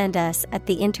represent us at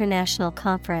the international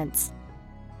conference.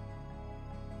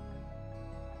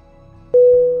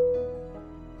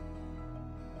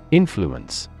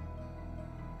 Influence.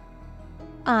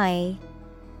 I-N-F-L-U-E-N-C-E.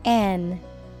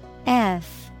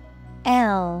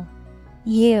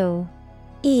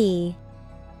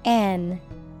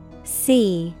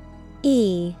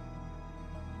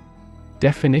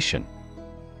 Definition: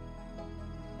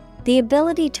 The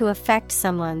ability to affect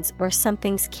someone's or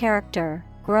something's character,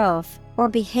 growth, or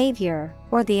behavior,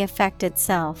 or the effect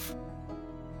itself.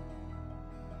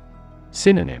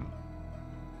 Synonym: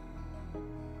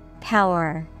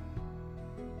 Power,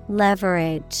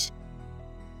 leverage,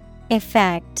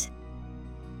 effect.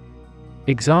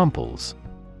 Examples: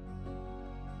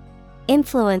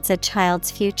 Influence a child's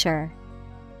future.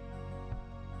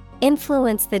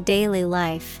 Influence the daily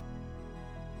life.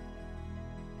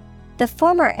 The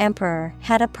former emperor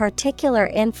had a particular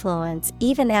influence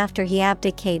even after he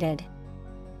abdicated.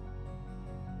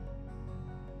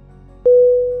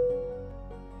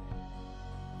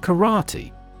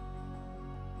 Karate.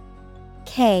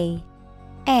 K-A-R-A-T-E.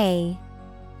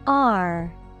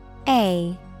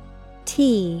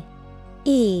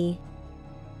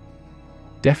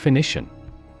 Definition: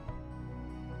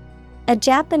 A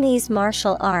Japanese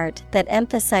martial art that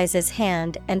emphasizes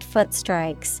hand and foot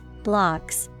strikes,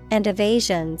 blocks, and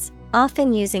evasions,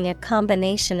 often using a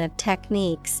combination of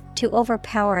techniques to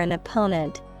overpower an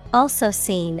opponent, also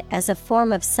seen as a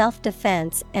form of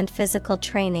self-defense and physical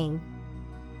training.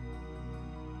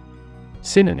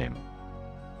 Synonym: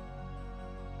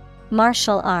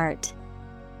 Martial art,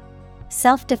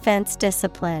 self-defense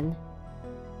discipline.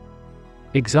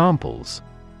 Examples: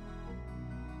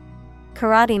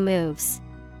 Karate moves,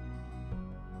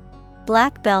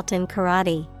 black belt in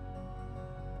karate.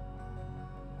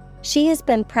 She has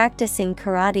been practicing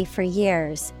karate for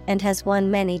years and has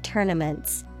won many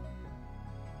tournaments.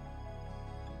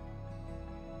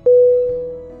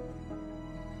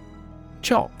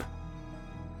 Chop.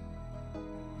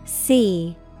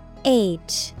 C-H-O-P.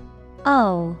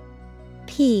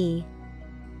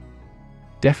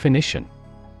 Definition: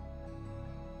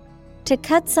 To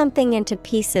cut something into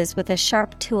pieces with a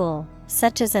sharp tool,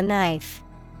 such as a knife.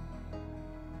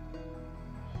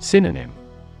 Synonym: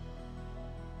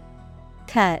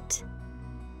 Cut,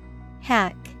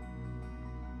 hack,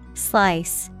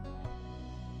 slice.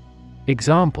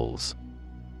 Examples: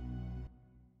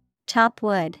 Chop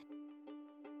wood,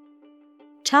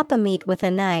 chop a meat with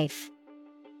a knife.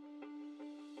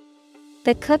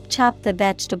 The cook chopped the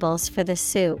vegetables for the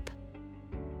soup.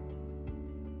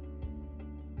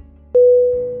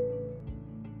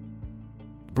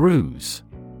 Bruise.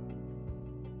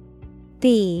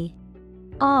 B-R-U-I-S-E.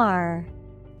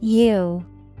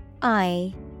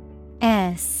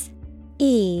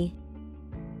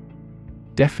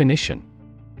 Definition: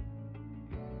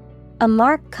 A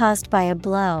mark caused by a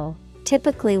blow,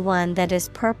 typically one that is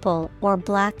purple or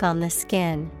black on the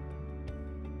skin.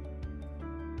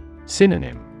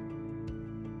 Synonym: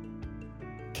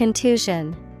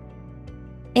 Contusion,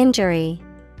 injury,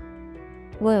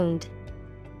 wound.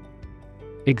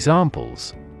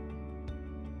 Examples: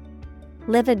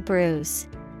 Livid bruise,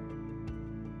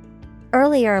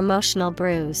 earlier emotional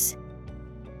bruise.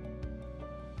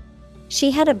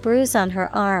 She had a bruise on her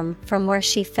arm from where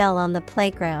she fell on the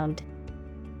playground.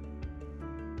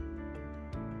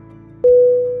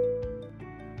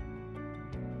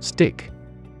 Stick.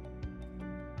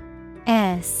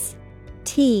 S-T-I-C-K.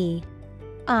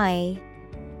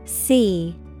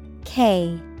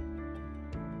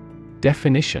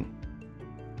 Definition: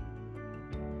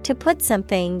 To put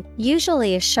something,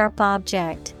 usually a sharp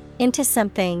object, into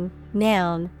something.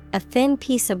 Noun, a thin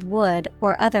piece of wood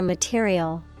or other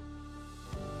material.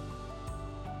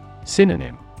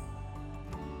 Synonym: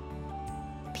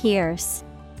 Pierce,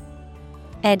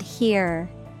 adhere,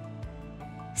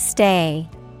 stay.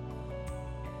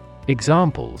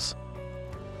 Examples: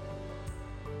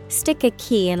 Stick a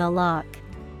key in a lock.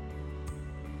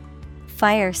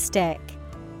 Fire stick.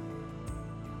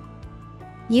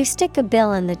 You stick a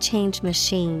bill in the change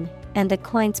machine, and the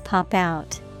coins pop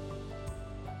out.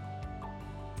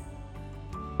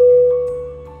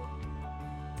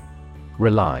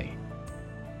 Rely.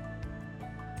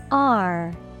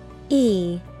 R-E-L-Y.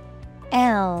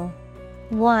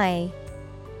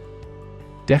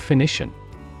 Definition: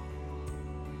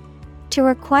 To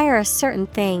require a certain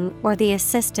thing or the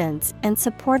assistance and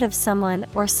support of someone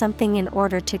or something in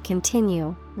order to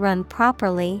continue, run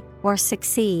properly, or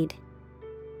succeed.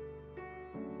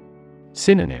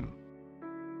 Synonym: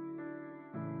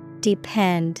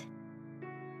 Depend,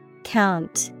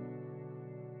 count,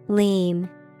 lean.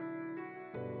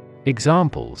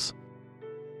 Examples: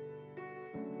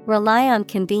 Rely on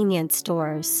convenience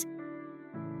stores.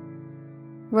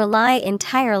 Rely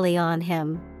entirely on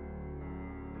him.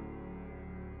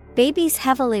 Babies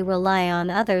heavily rely on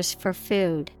others for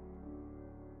food.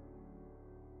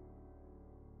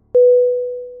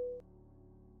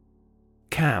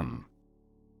 Cam.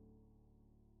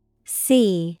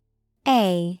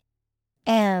 C-A-M.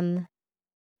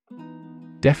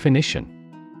 Definition: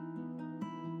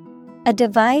 A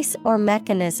device or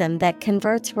mechanism that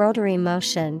converts rotary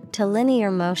motion to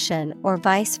linear motion or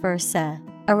vice versa.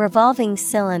 A revolving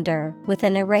cylinder with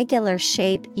an irregular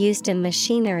shape used in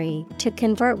machinery to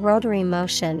convert rotary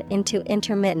motion into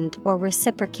intermittent or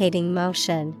reciprocating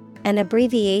motion. An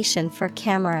abbreviation for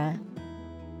camera.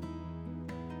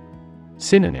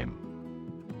 Synonym: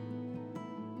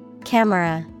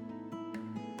 Camera,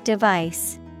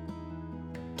 device,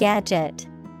 gadget.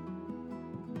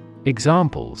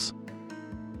 Examples: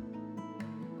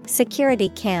 Security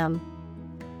cam,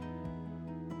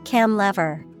 cam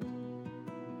lever.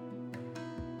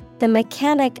 The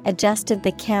mechanic adjusted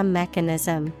the cam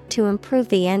mechanism to improve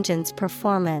the engine's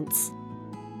performance.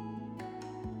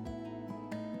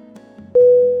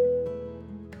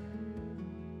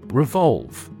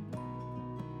 Revolve.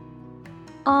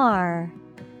 R-E-V-O-L-V-E.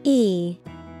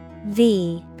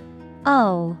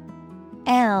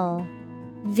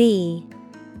 V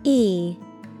E.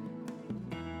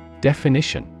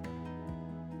 Definition: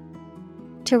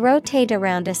 To rotate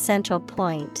around a central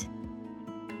point.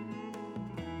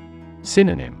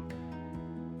 Synonym: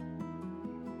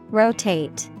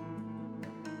 Rotate,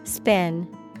 spin,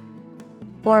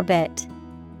 orbit.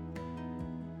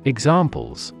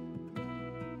 Examples: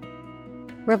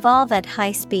 Revolve at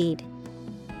high speed.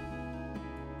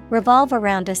 Revolve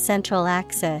around a central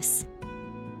axis.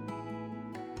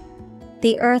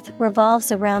 The Earth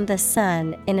revolves around the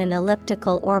Sun in an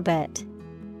elliptical orbit.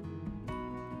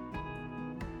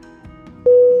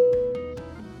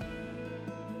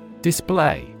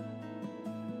 Display: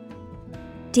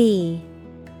 D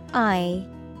I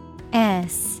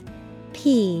S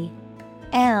P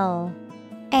L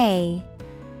A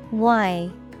Y.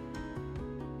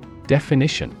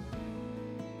 Definition: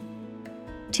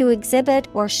 To exhibit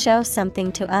or show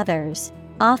something to others,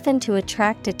 often to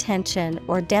attract attention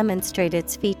or demonstrate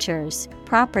its features,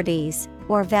 properties,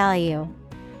 or value.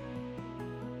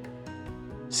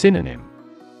 Synonym: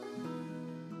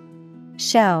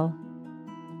 Show,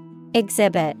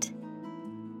 exhibit,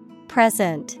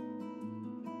 present.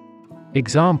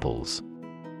 Examples: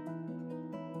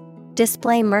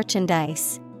 Display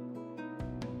merchandise.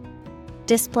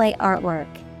 Display artwork.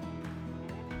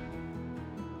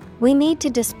 We need to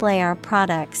display our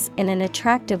products in an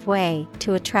attractive way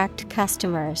to attract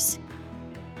customers.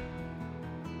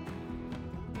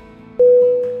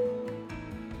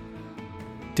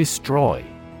 Destroy: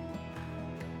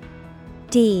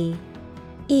 D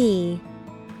E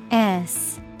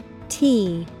S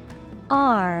T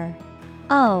R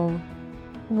O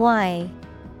Y.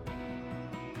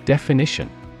 Definition: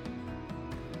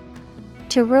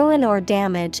 To ruin or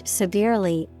damage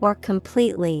severely or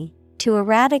completely, to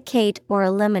eradicate or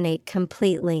eliminate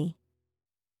completely.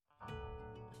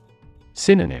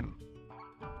 Synonym: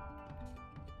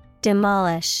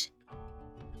 Demolish,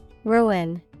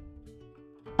 ruin,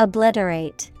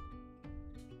 obliterate.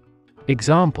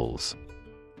 Examples: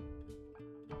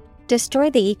 Destroy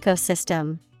the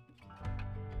ecosystem.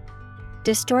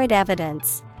 Destroyed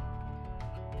evidence.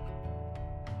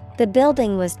 The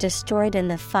building was destroyed in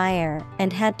the fire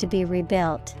and had to be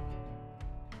rebuilt.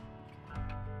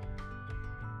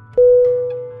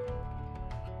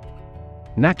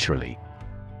 Naturally: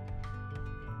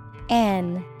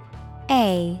 N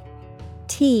A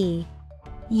T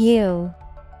U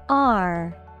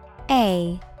R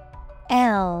A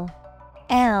L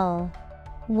L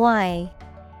Y.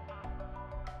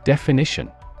 Definition: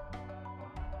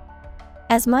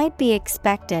 As might be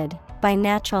expected, by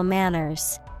natural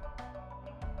manners.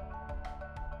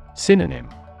 Synonym: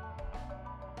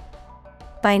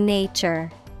 By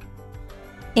nature.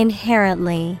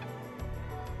 Inherently.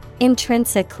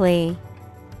 Intrinsically.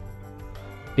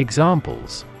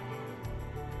 Examples: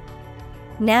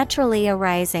 Naturally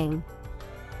arising.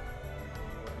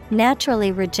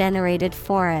 Naturally regenerated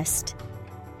forest.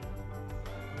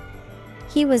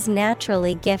 He was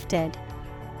naturally gifted.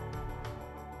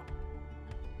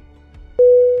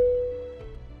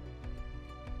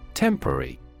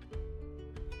 Temporary: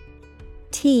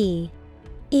 T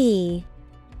E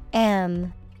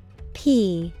M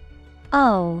P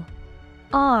O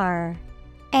R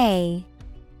A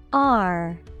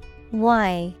R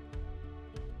Y.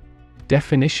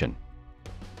 Definition: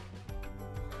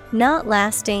 Not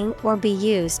lasting or be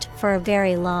used for a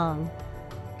very long.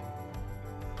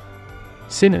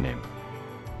 Synonym: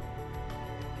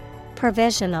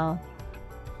 Provisional.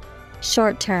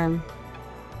 Short term.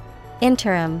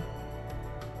 Interim.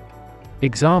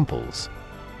 Examples: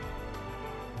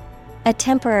 A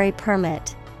temporary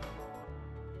permit.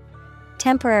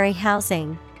 Temporary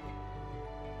housing.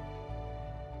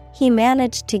 He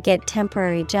managed to get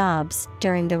temporary jobs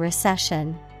during the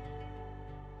recession.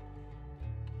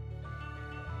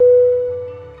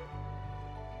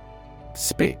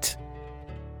 Spit: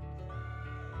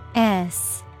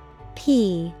 S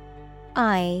P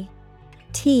I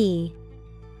T.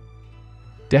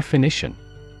 Definition: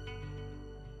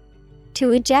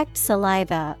 To eject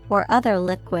saliva or other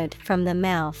liquid from the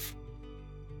mouth.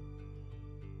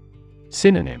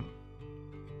 Synonym: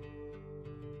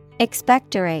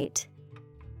 Expectorate.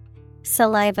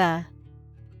 Saliva.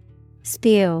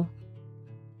 Spew.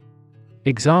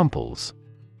 Examples: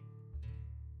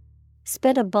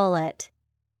 Spit a bullet.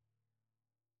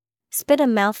 Spit a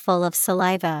mouthful of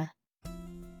saliva.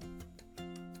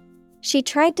 She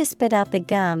tried to spit out the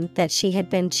gum that she had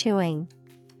been chewing.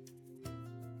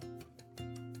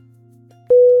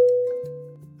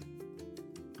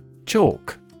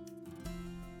 Chalk: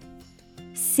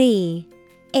 C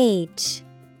H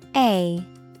A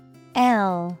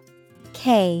L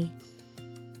K.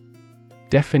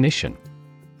 Definition: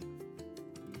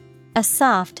 a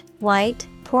soft, white,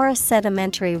 porous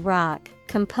sedimentary rock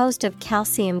composed of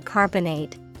calcium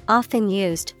carbonate, often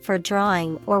used for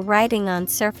drawing or writing on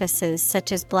surfaces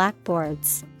such as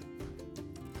blackboards.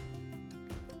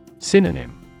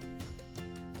 Synonym: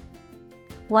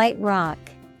 White rock,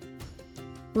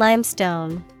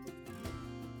 limestone,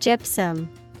 gypsum.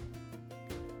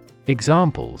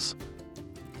 Examples: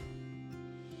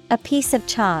 a piece of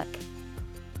chalk,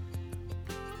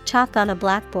 chalk on a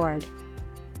blackboard.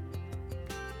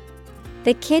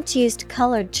 The kids used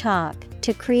colored chalk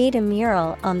to create a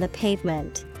mural on the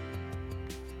pavement.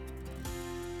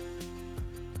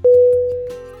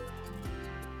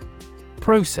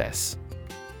 Process: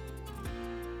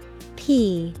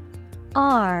 P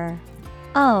R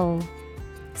O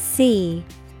C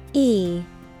E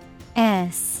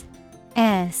S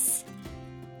S.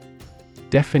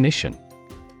 Definition: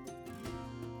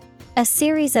 a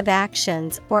series of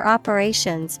actions or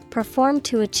operations performed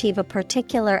to achieve a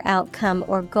particular outcome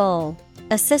or goal,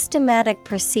 a systematic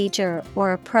procedure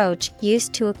or approach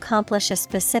used to accomplish a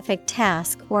specific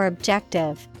task or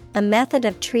objective, a method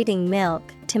of treating milk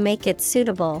to make it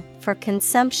suitable for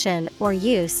consumption or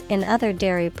use in other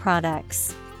dairy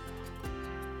products.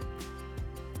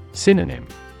 Synonym: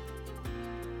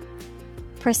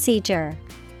 procedure,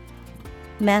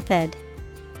 method,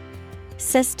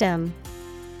 system.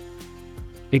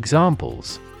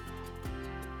 Examples: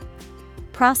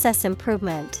 process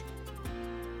improvement,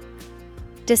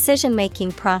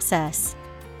 decision-making process.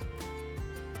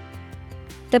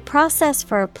 The process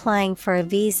for applying for a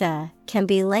visa can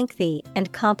be lengthy and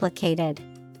complicated.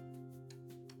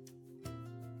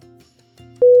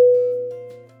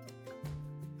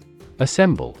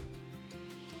 Assemble: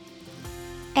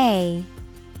 A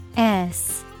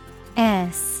S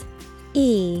S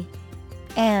E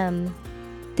M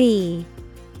B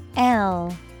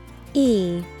L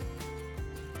E.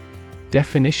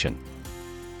 Definition: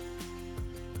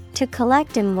 to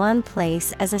collect in one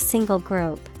place as a single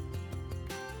group.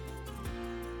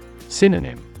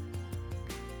 Synonym: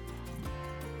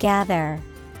 Gather,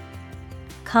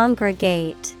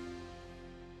 congregate,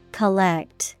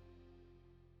 collect.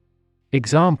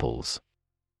 Examples: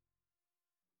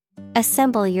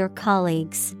 assemble your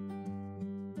colleagues.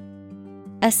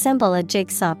 Assemble a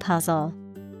jigsaw puzzle.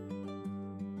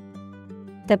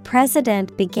 The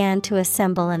president began to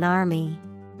assemble an army.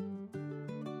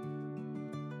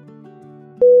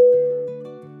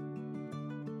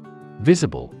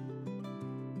 Visible: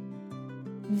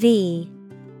 V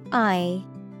I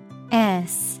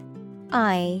S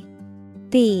I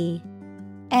B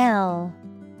L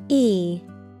E.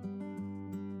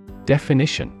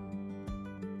 Definition: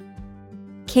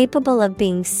 capable of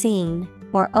being seen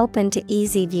or open to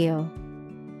easy view.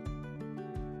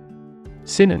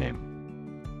 Synonym: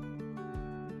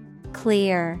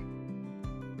 clear,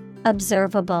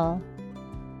 observable,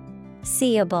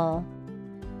 seeable.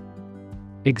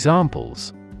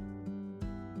 Examples: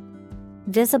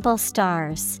 visible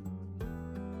stars.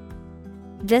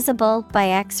 Visible by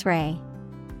X-ray.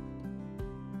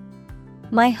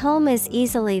 My home is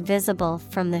easily visible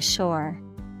from the shore.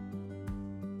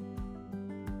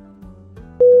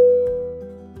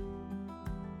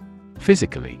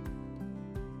 Physically: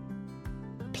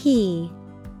 P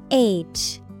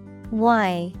H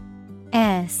Y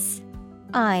S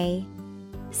I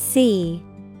C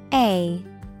A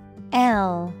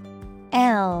L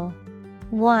L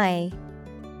Y.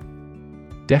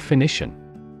 Definition: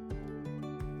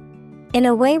 in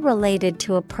a way related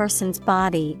to a person's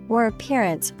body or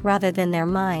appearance rather than their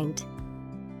mind.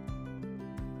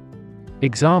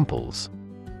 Examples: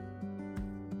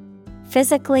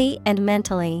 physically and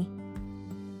mentally.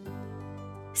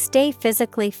 Stay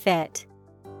physically fit.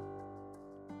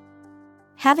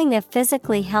 Having a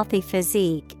physically healthy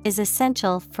physique is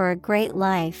essential for a great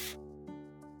life.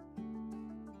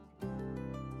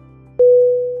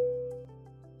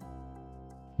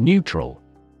 Neutral: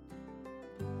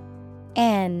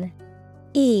 N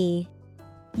E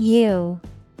U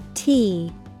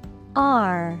T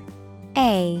R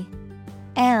A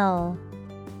L.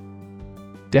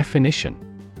 Definition: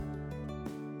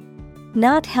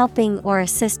 not helping or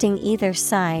assisting either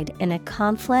side in a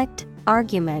conflict,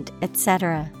 argument,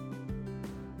 etc.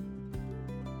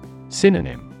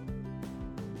 Synonym: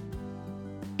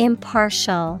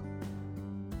 impartial,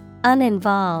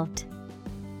 uninvolved,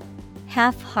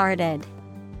 half-hearted.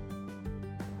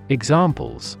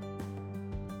 Examples: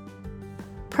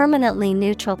 permanently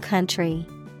neutral country.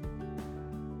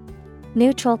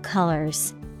 Neutral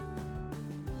colors.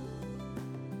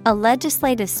 A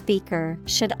legislative speaker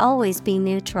should always be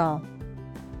neutral.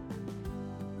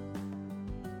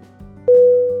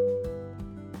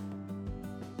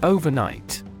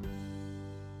 Overnight.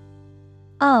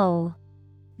 OVERNIGHT.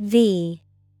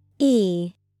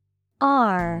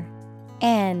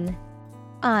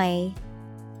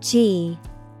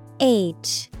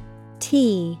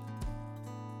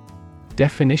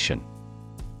 Definition.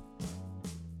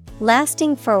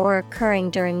 Lasting for or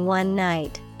occurring during one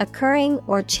night, occurring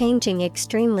or changing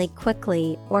extremely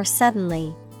quickly or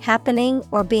suddenly, happening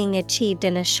or being achieved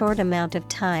in a short amount of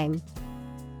time.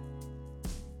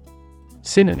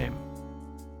 Synonym.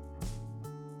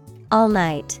 All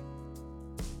night,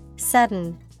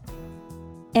 sudden,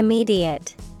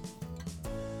 immediate.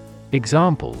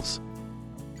 Examples.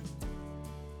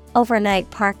 Overnight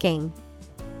parking,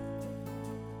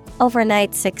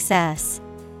 overnight success.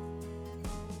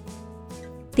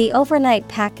 The overnight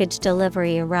package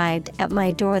delivery arrived at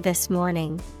my door this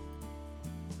morning.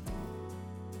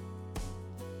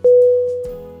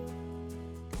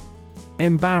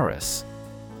 Embarrass.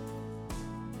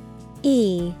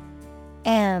 EMBARRASS.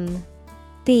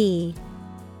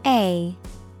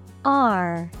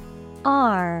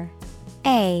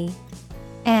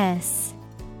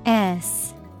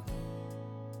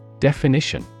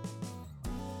 Definition.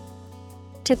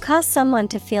 To cause someone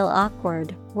to feel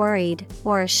awkward, worried,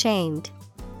 or ashamed.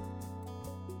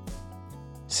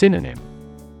 Synonym.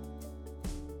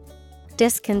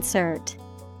 Disconcert,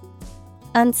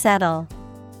 unsettle,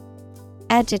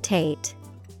 agitate.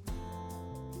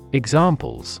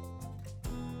 Examples.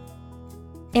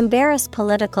 Embarrass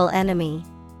political enemy.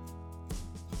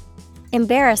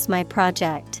 Embarrass my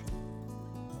project.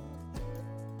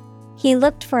 He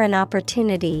looked for an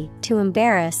opportunity to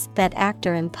embarrass that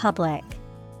actor in public.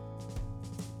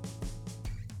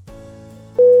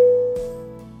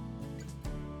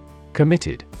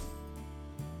 Committed.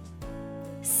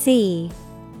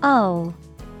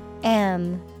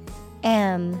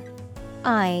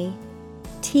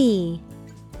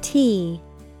 COMMITTED.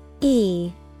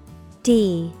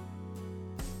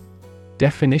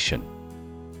 Definition.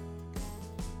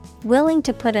 Willing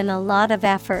to put in a lot of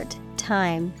effort,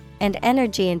 time, and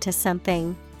energy into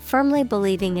something, firmly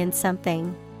believing in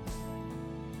something.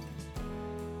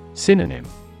 Synonym.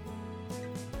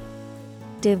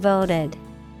 Devoted,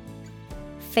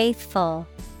 faithful,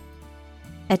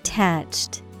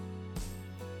 attached.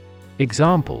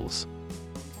 Examples.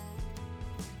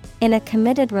 In a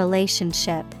committed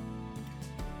relationship.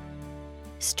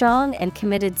 Strong and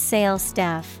committed sales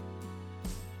staff.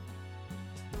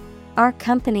 Our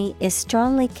company is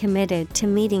strongly committed to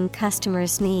meeting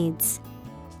customers' needs.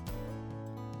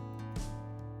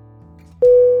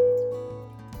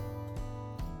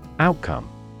 Outcome.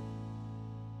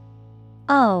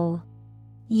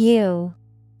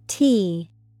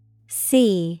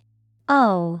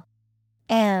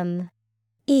 OUTCOME.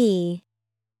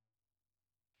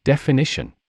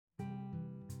 Definition.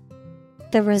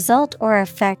 The result or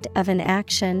effect of an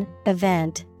action,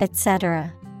 event,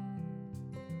 etc.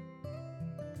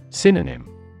 Synonym.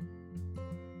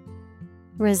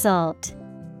 Result,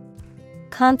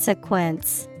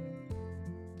 consequence,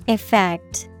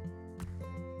 effect.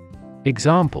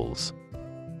 Examples.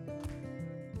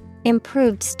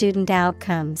 Improved student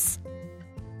outcomes.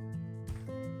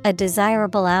 A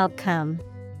desirable outcome.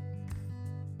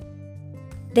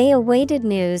 They awaited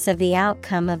news of the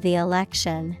outcome of the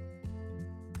election.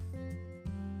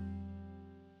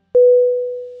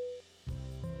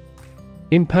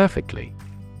 Imperfectly.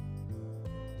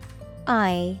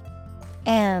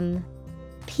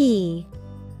 IMPERFECTLY.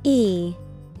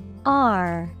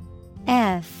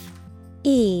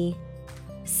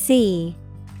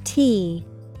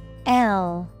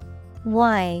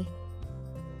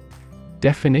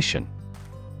 Definition.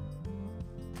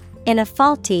 In a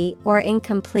faulty or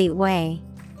incomplete way.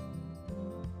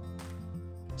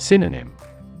 Synonym.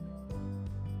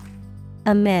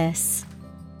 Amiss,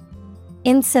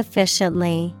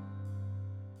 insufficiently,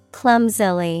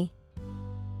 clumsily.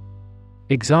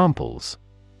 Examples.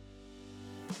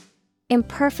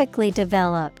 Imperfectly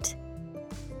developed.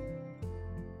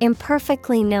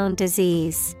 Imperfectly known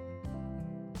disease.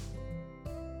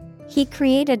 He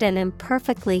created an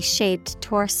imperfectly shaped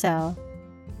torso.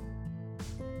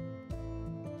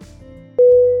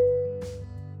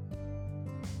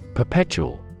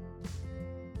 Perpetual.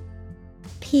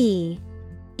 PERPETUAL.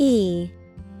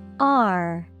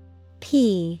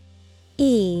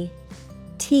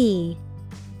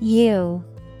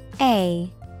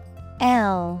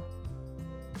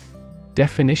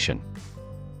 Definition.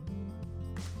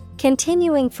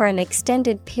 Continuing for an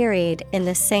extended period in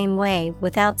the same way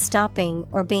without stopping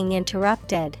or being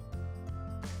interrupted.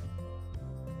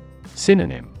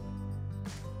 Synonym.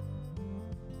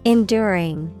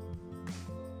 Enduring,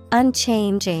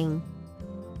 unchanging,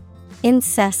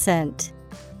 incessant.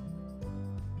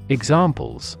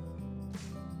 Examples: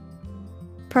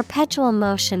 Perpetual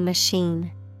motion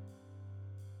machine,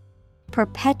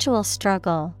 perpetual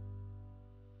struggle.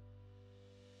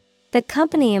 The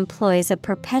company employs a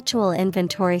perpetual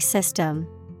inventory system.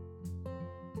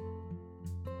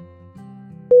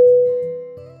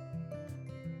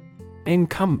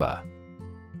 Encumber.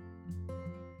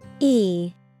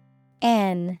 E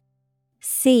N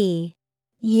C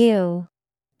U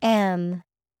M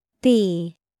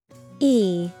B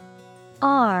E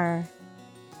R.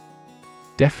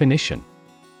 Definition: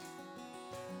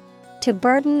 To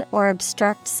burden or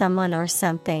obstruct someone or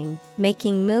something,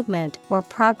 making movement or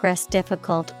progress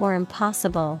difficult or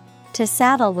impossible. To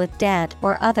saddle with debt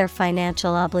or other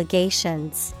financial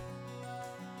obligations.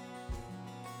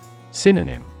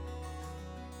 Synonym: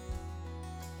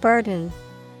 Burden,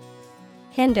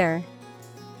 hinder,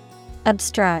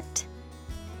 obstruct.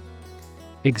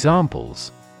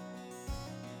 Examples: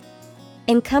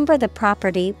 Encumber the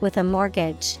property with a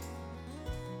mortgage.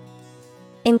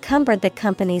 Encumbered the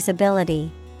company's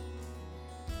ability.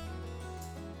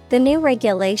 The new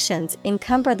regulations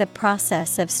encumber the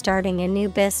process of starting a new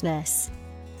business.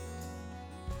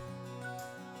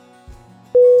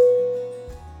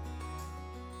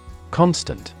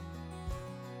 Constant.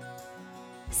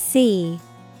 CONSTANT.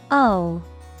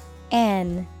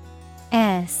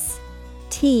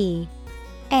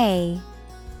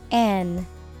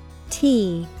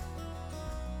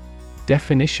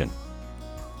 Definition: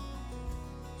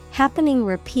 Happening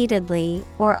repeatedly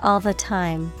or all the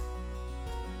time.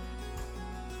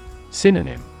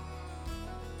 Synonym: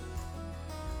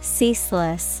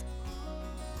 Ceaseless,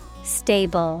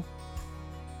 stable,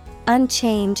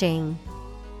 unchanging.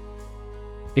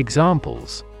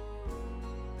 Examples: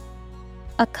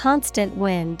 A constant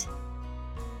wind.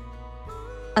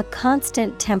 A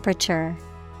constant temperature.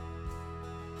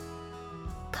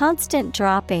 Constant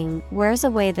dropping wears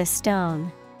away the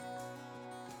stone.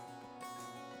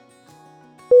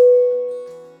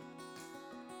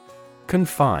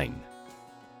 Confine.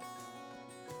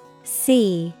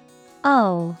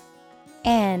 CONFINE.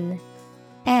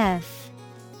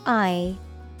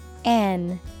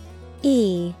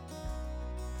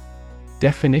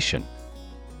 Definition: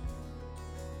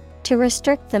 To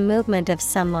restrict the movement of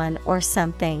someone or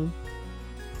something.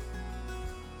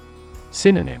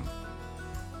 Synonym: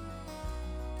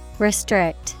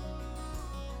 Restrict,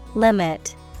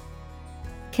 limit,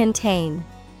 contain.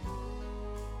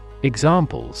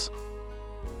 Examples: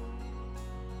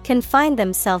 Confine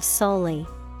themselves solely.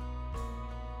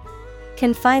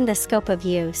 Confine the scope of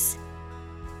use.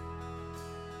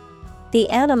 The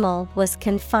animal was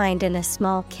confined in a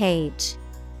small cage.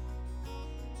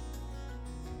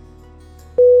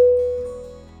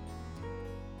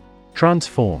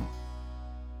 Transform.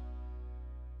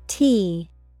 TRANSFORM.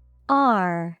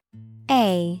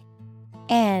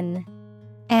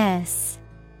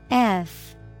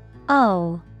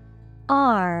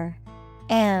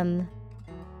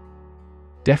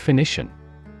 Definition: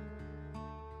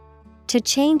 To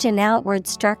change an outward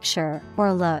structure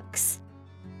or looks.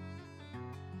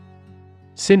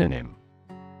 Synonym: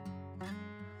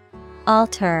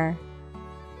 Alter,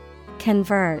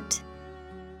 convert,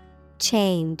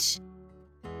 change.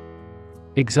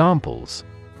 Examples: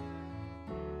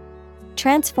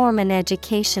 Transform an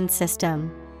education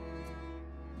system.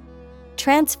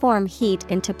 Transform heat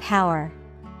into power.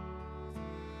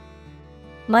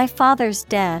 My father's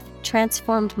death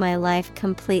transformed my life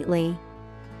completely.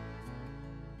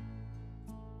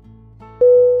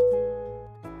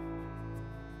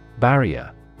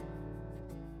 Barrier.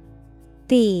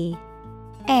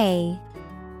 BARRIER.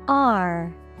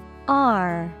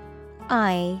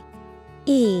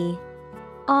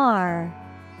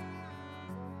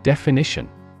 Definition: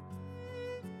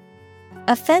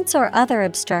 A fence or other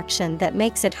obstruction that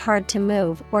makes it hard to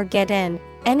move or get in,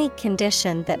 any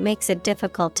condition that makes it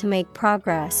difficult to make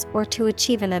progress or to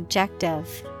achieve an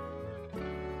objective.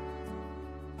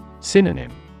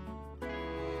 Synonym: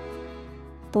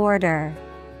 Border,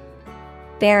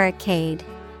 barricade,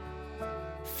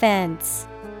 fence.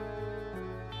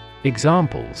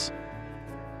 Examples: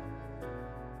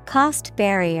 Cost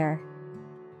barrier.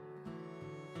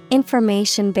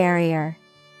 Information barrier.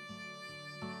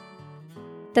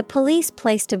 The police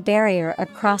placed a barrier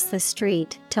across the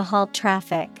street to halt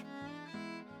traffic.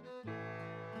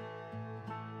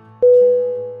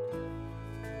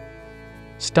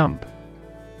 Stump.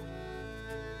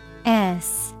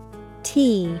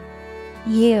 STUMP.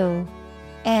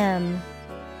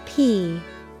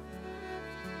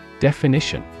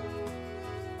 Definition: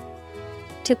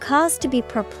 To cause to be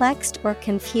perplexed or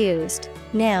confused.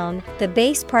 Noun, the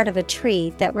base part of a tree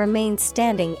that remains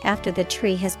standing after the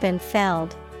tree has been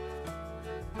felled.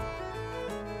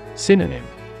 Synonym.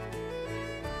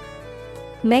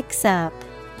 Mix up.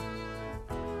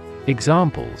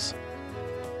 Examples.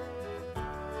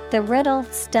 The riddle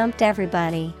stumped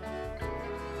everybody.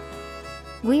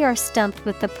 We are stumped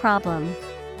with the problem.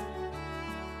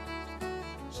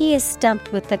 He is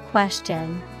stumped with the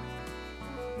question.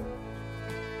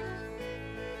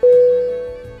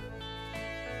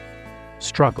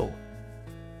 Struggle.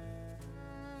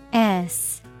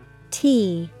 S-T-R-U-G-G-L-E.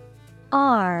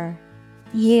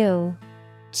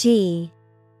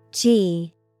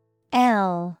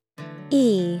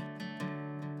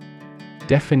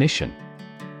 Definition.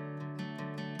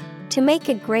 To make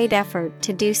a great effort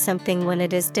to do something when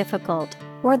it is difficult,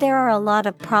 or there are a lot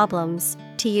of problems,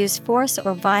 to use force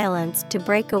or violence to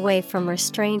break away from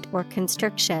restraint or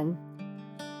constriction.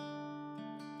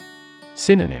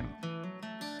 Synonym.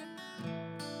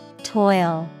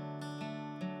 Toil,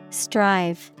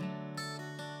 strive,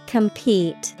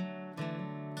 compete.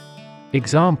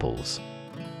 Examples.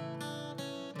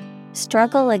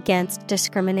 Struggle against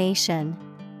discrimination.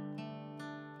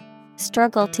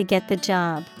 Struggle to get the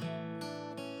job.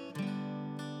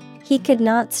 He could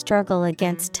not struggle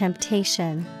against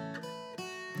temptation.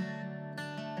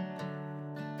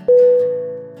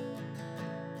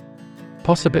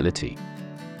 Possibility. Possibility.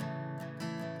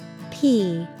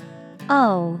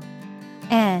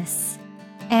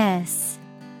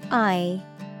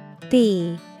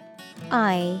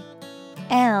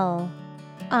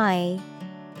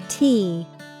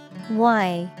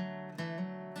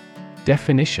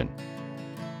 Definition.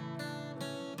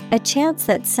 A chance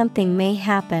that something may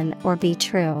happen or be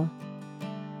true.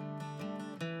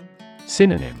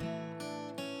 Synonym.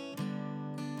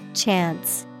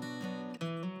 Chance,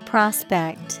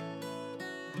 prospect,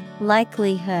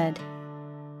 likelihood.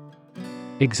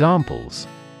 Examples.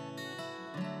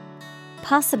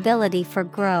 Possibility for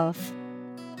growth.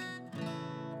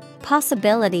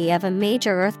 Possibility of a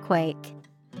major earthquake.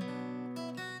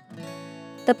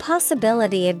 The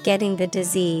possibility of getting the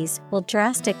disease will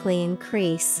drastically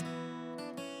increase.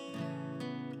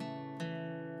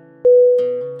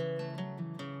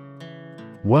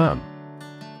 Worm.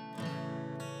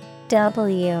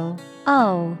 W-O-R-M.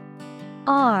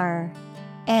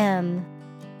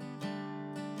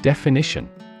 Definition.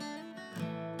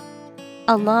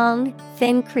 A long,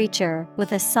 thin creature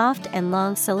with a soft and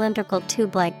long cylindrical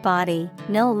tube-like body,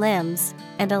 no limbs,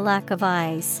 and a lack of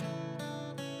eyes.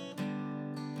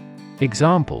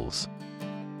 Examples.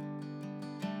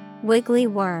 Wiggly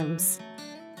worms.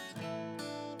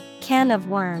 Can of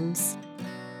worms.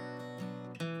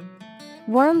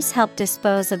 Worms help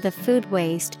dispose of the food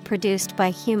waste produced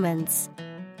by humans.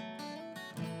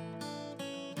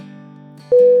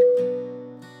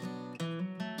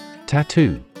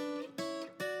 Tattoo.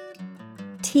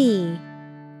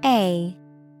 T-A-T-T-O.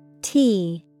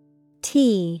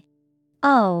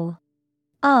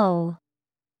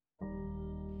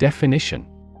 Definition.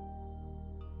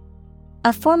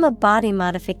 A form of body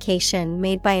modification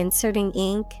made by inserting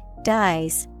ink,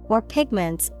 dyes, or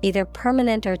pigments, either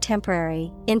permanent or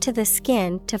temporary, into the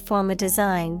skin to form a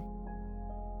design.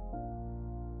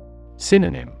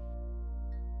 Synonym.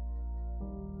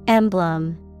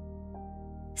 Emblem,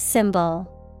 symbol.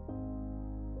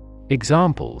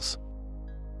 Examples.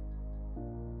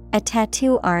 A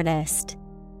tattoo artist.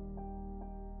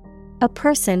 A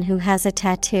person who has a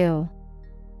tattoo.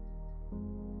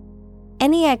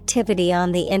 Any activity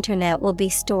on the internet will be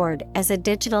stored as a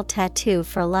digital tattoo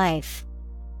for life.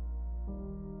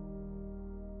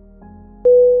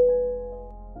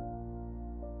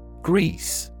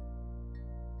 Grease.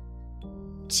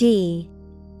 G-R-E-A-S-E.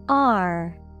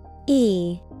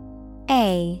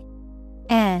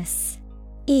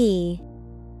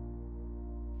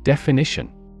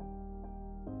 Definition.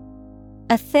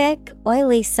 A thick,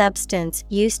 oily substance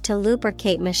used to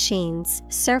lubricate machines,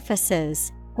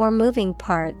 surfaces, or moving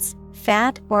parts,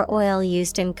 fat or oil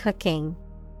used in cooking.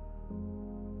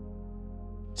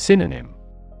 Synonym.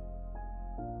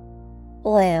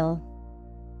 Oil,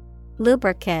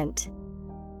 lubricant,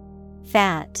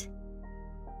 fat.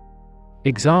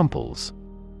 Examples.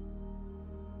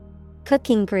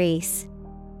 Cooking grease.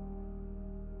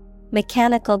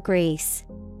 Mechanical grease.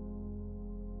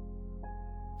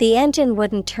 The engine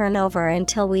wouldn't turn over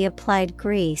until we applied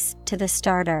grease to the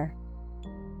starter.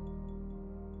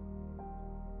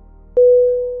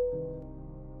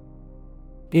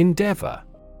 Endeavor.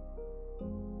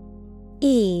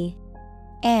 E-N-D-E-A-V-O-R.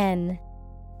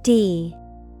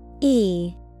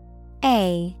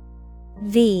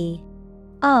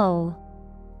 O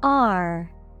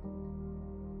R.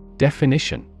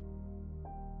 Definition: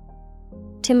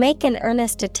 To make an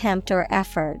earnest attempt or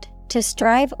effort, to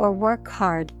strive or work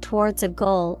hard towards a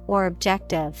goal or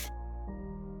objective.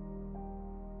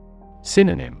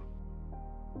 Synonym: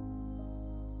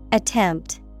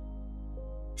 Attempt,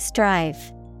 strive,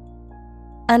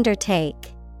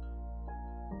 undertake.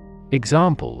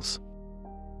 Examples: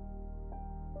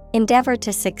 Endeavor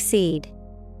to succeed.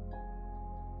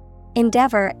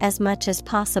 Endeavor as much as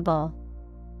possible.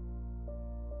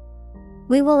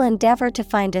 We will endeavor to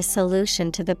find a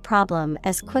solution to the problem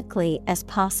as quickly as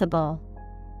possible.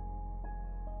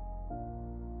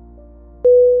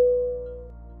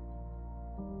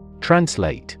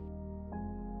 Translate: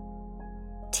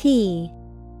 T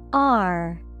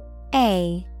R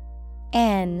A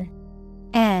N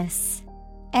S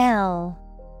L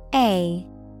A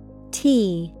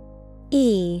T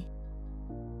E.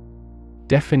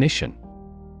 Definition: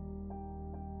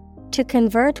 To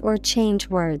convert or change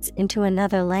words into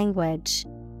another language.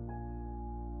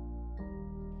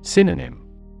 Synonym: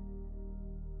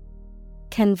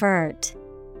 Convert,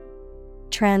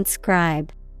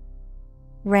 transcribe,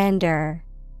 render.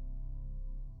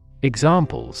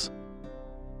 Examples: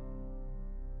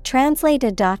 Translate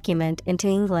a document into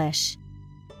English.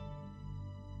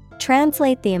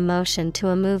 Translate the emotion to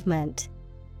a movement.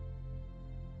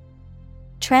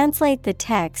 Translate the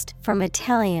text from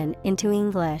Italian into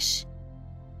English.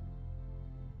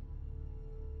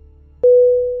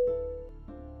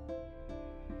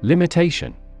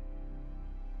 Limitation: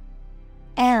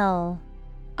 L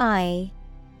I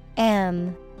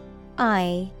M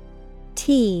I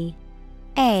T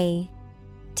A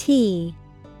T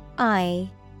I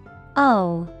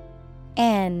O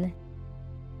N.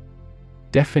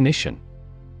 Definition: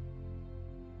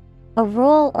 A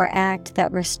rule or act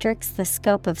that restricts the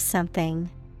scope of something.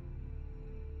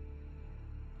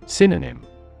 Synonym: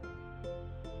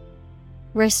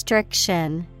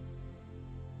 Restriction,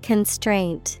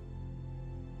 constraint,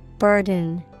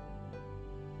 burden.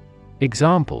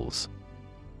 Examples: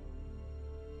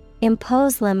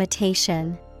 Impose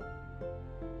limitation.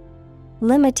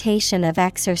 Limitation of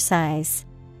exercise.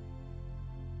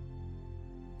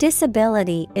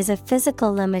 Disability is a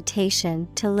physical limitation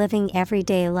to living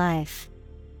everyday life.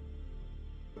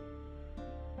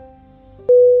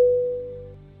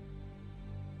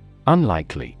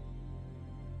 Unlikely: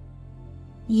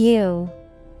 U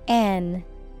N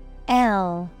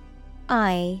L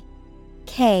I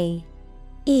K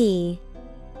E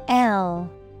L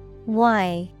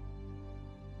Y.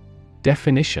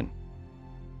 Definition: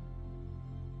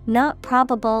 Not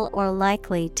probable or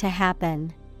likely to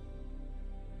happen.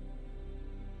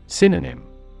 Synonym: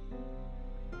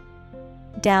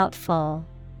 Doubtful,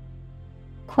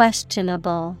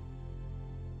 questionable,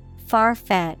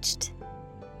 far-fetched.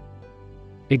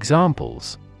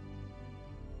 Examples: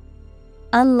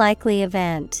 Unlikely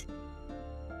event.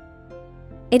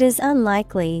 It is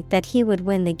unlikely that he would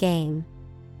win the game.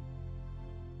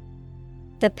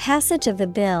 The passage of the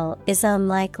bill is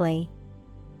unlikely.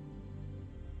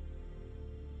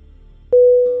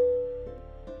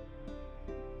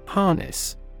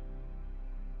 Harness: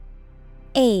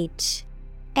 H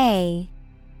A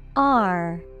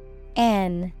R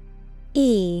N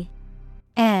E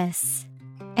S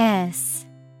S.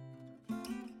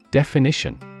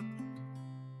 Definition: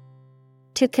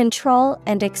 To control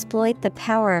and exploit the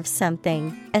power of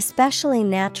something, especially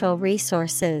natural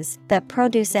resources that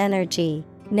produce energy.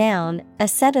 Noun, a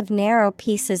set of narrow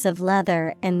pieces of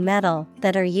leather and metal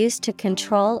that are used to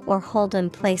control or hold in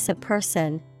place a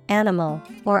person, animal,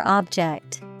 or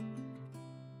object.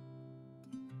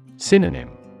 Synonym: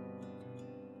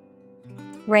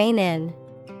 Rein in,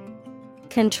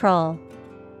 control.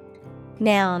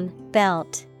 Noun,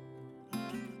 belt.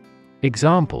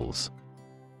 Examples: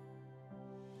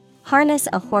 Harness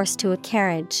a horse to a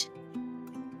carriage.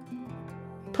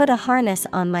 Put a harness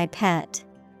on my pet.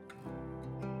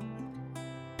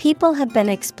 People have been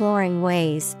exploring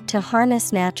ways to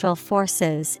harness natural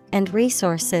forces and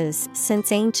resources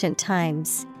since ancient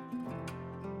times.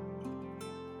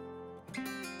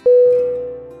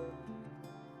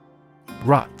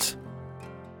 Rut: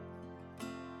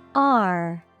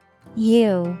 R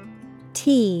U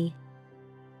T.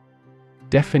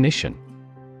 Definition: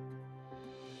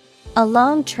 A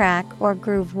long track or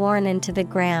groove worn into the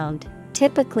ground,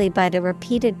 typically by the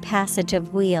repeated passage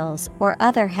of wheels or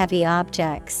other heavy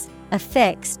objects, a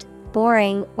fixed,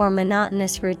 boring or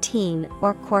monotonous routine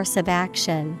or course of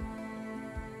action.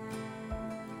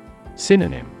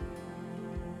 Synonym: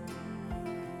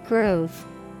 Groove,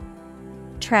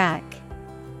 track,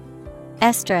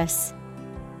 estrus.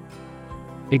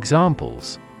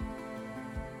 Examples: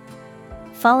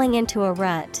 falling into a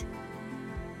rut,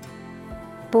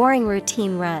 boring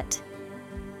routine rut.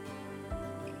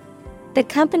 The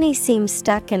company seems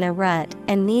stuck in a rut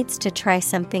and needs to try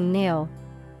something new.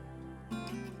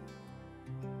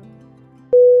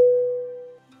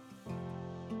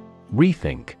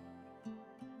 Rethink.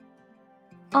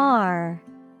 R-E-T-H-I-N-K.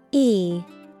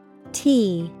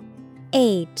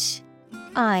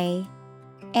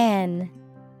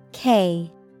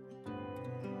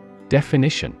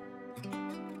 Definition: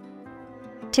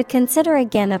 to consider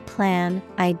again a plan,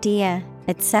 idea,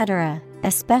 etc.,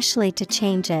 especially to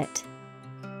change it.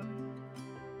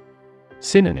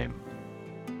 Synonym: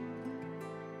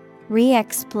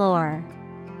 Re-explore,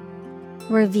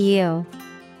 review,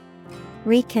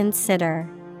 reconsider.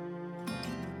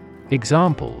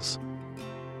 Examples: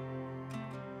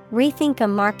 rethink a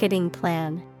marketing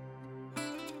plan,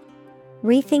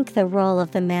 rethink the role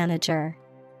of the manager.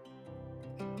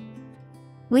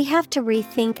 We have to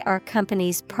rethink our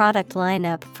company's product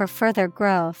lineup for further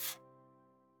growth.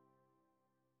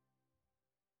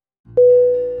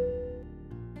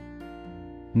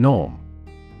 Norm.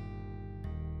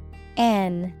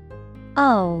 N-O-R-M.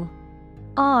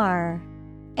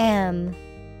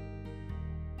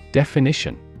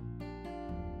 Definition: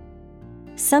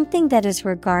 something that is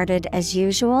regarded as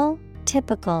usual,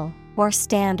 typical, or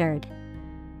standard.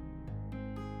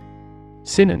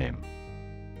 Synonym: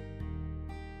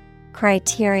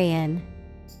 criterion,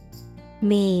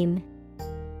 mean,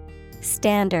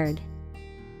 standard.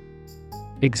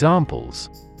 Examples: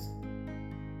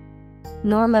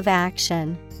 norm of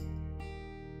action,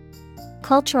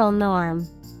 cultural norm.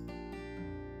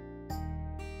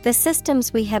 The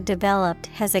systems we have developed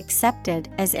has accepted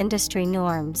as industry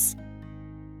norms.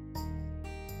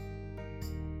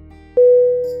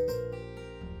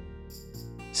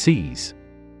 Seize.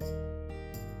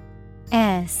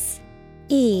 S-E-I-Z-E.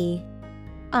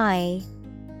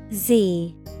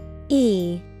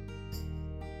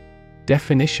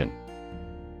 Definition: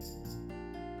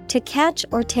 to catch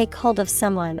or take hold of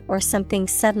someone or something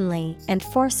suddenly and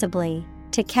forcibly,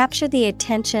 to capture the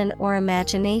attention or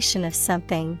imagination of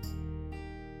something.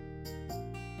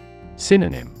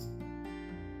 Synonym: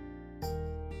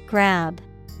 grab,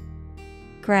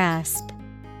 grasp,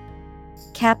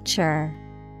 capture.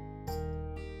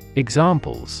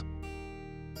 Examples: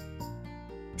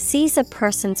 seize a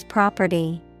person's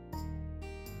property,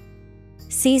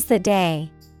 seize the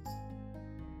day.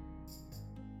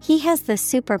 He has the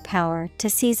superpower to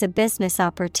seize a business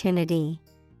opportunity.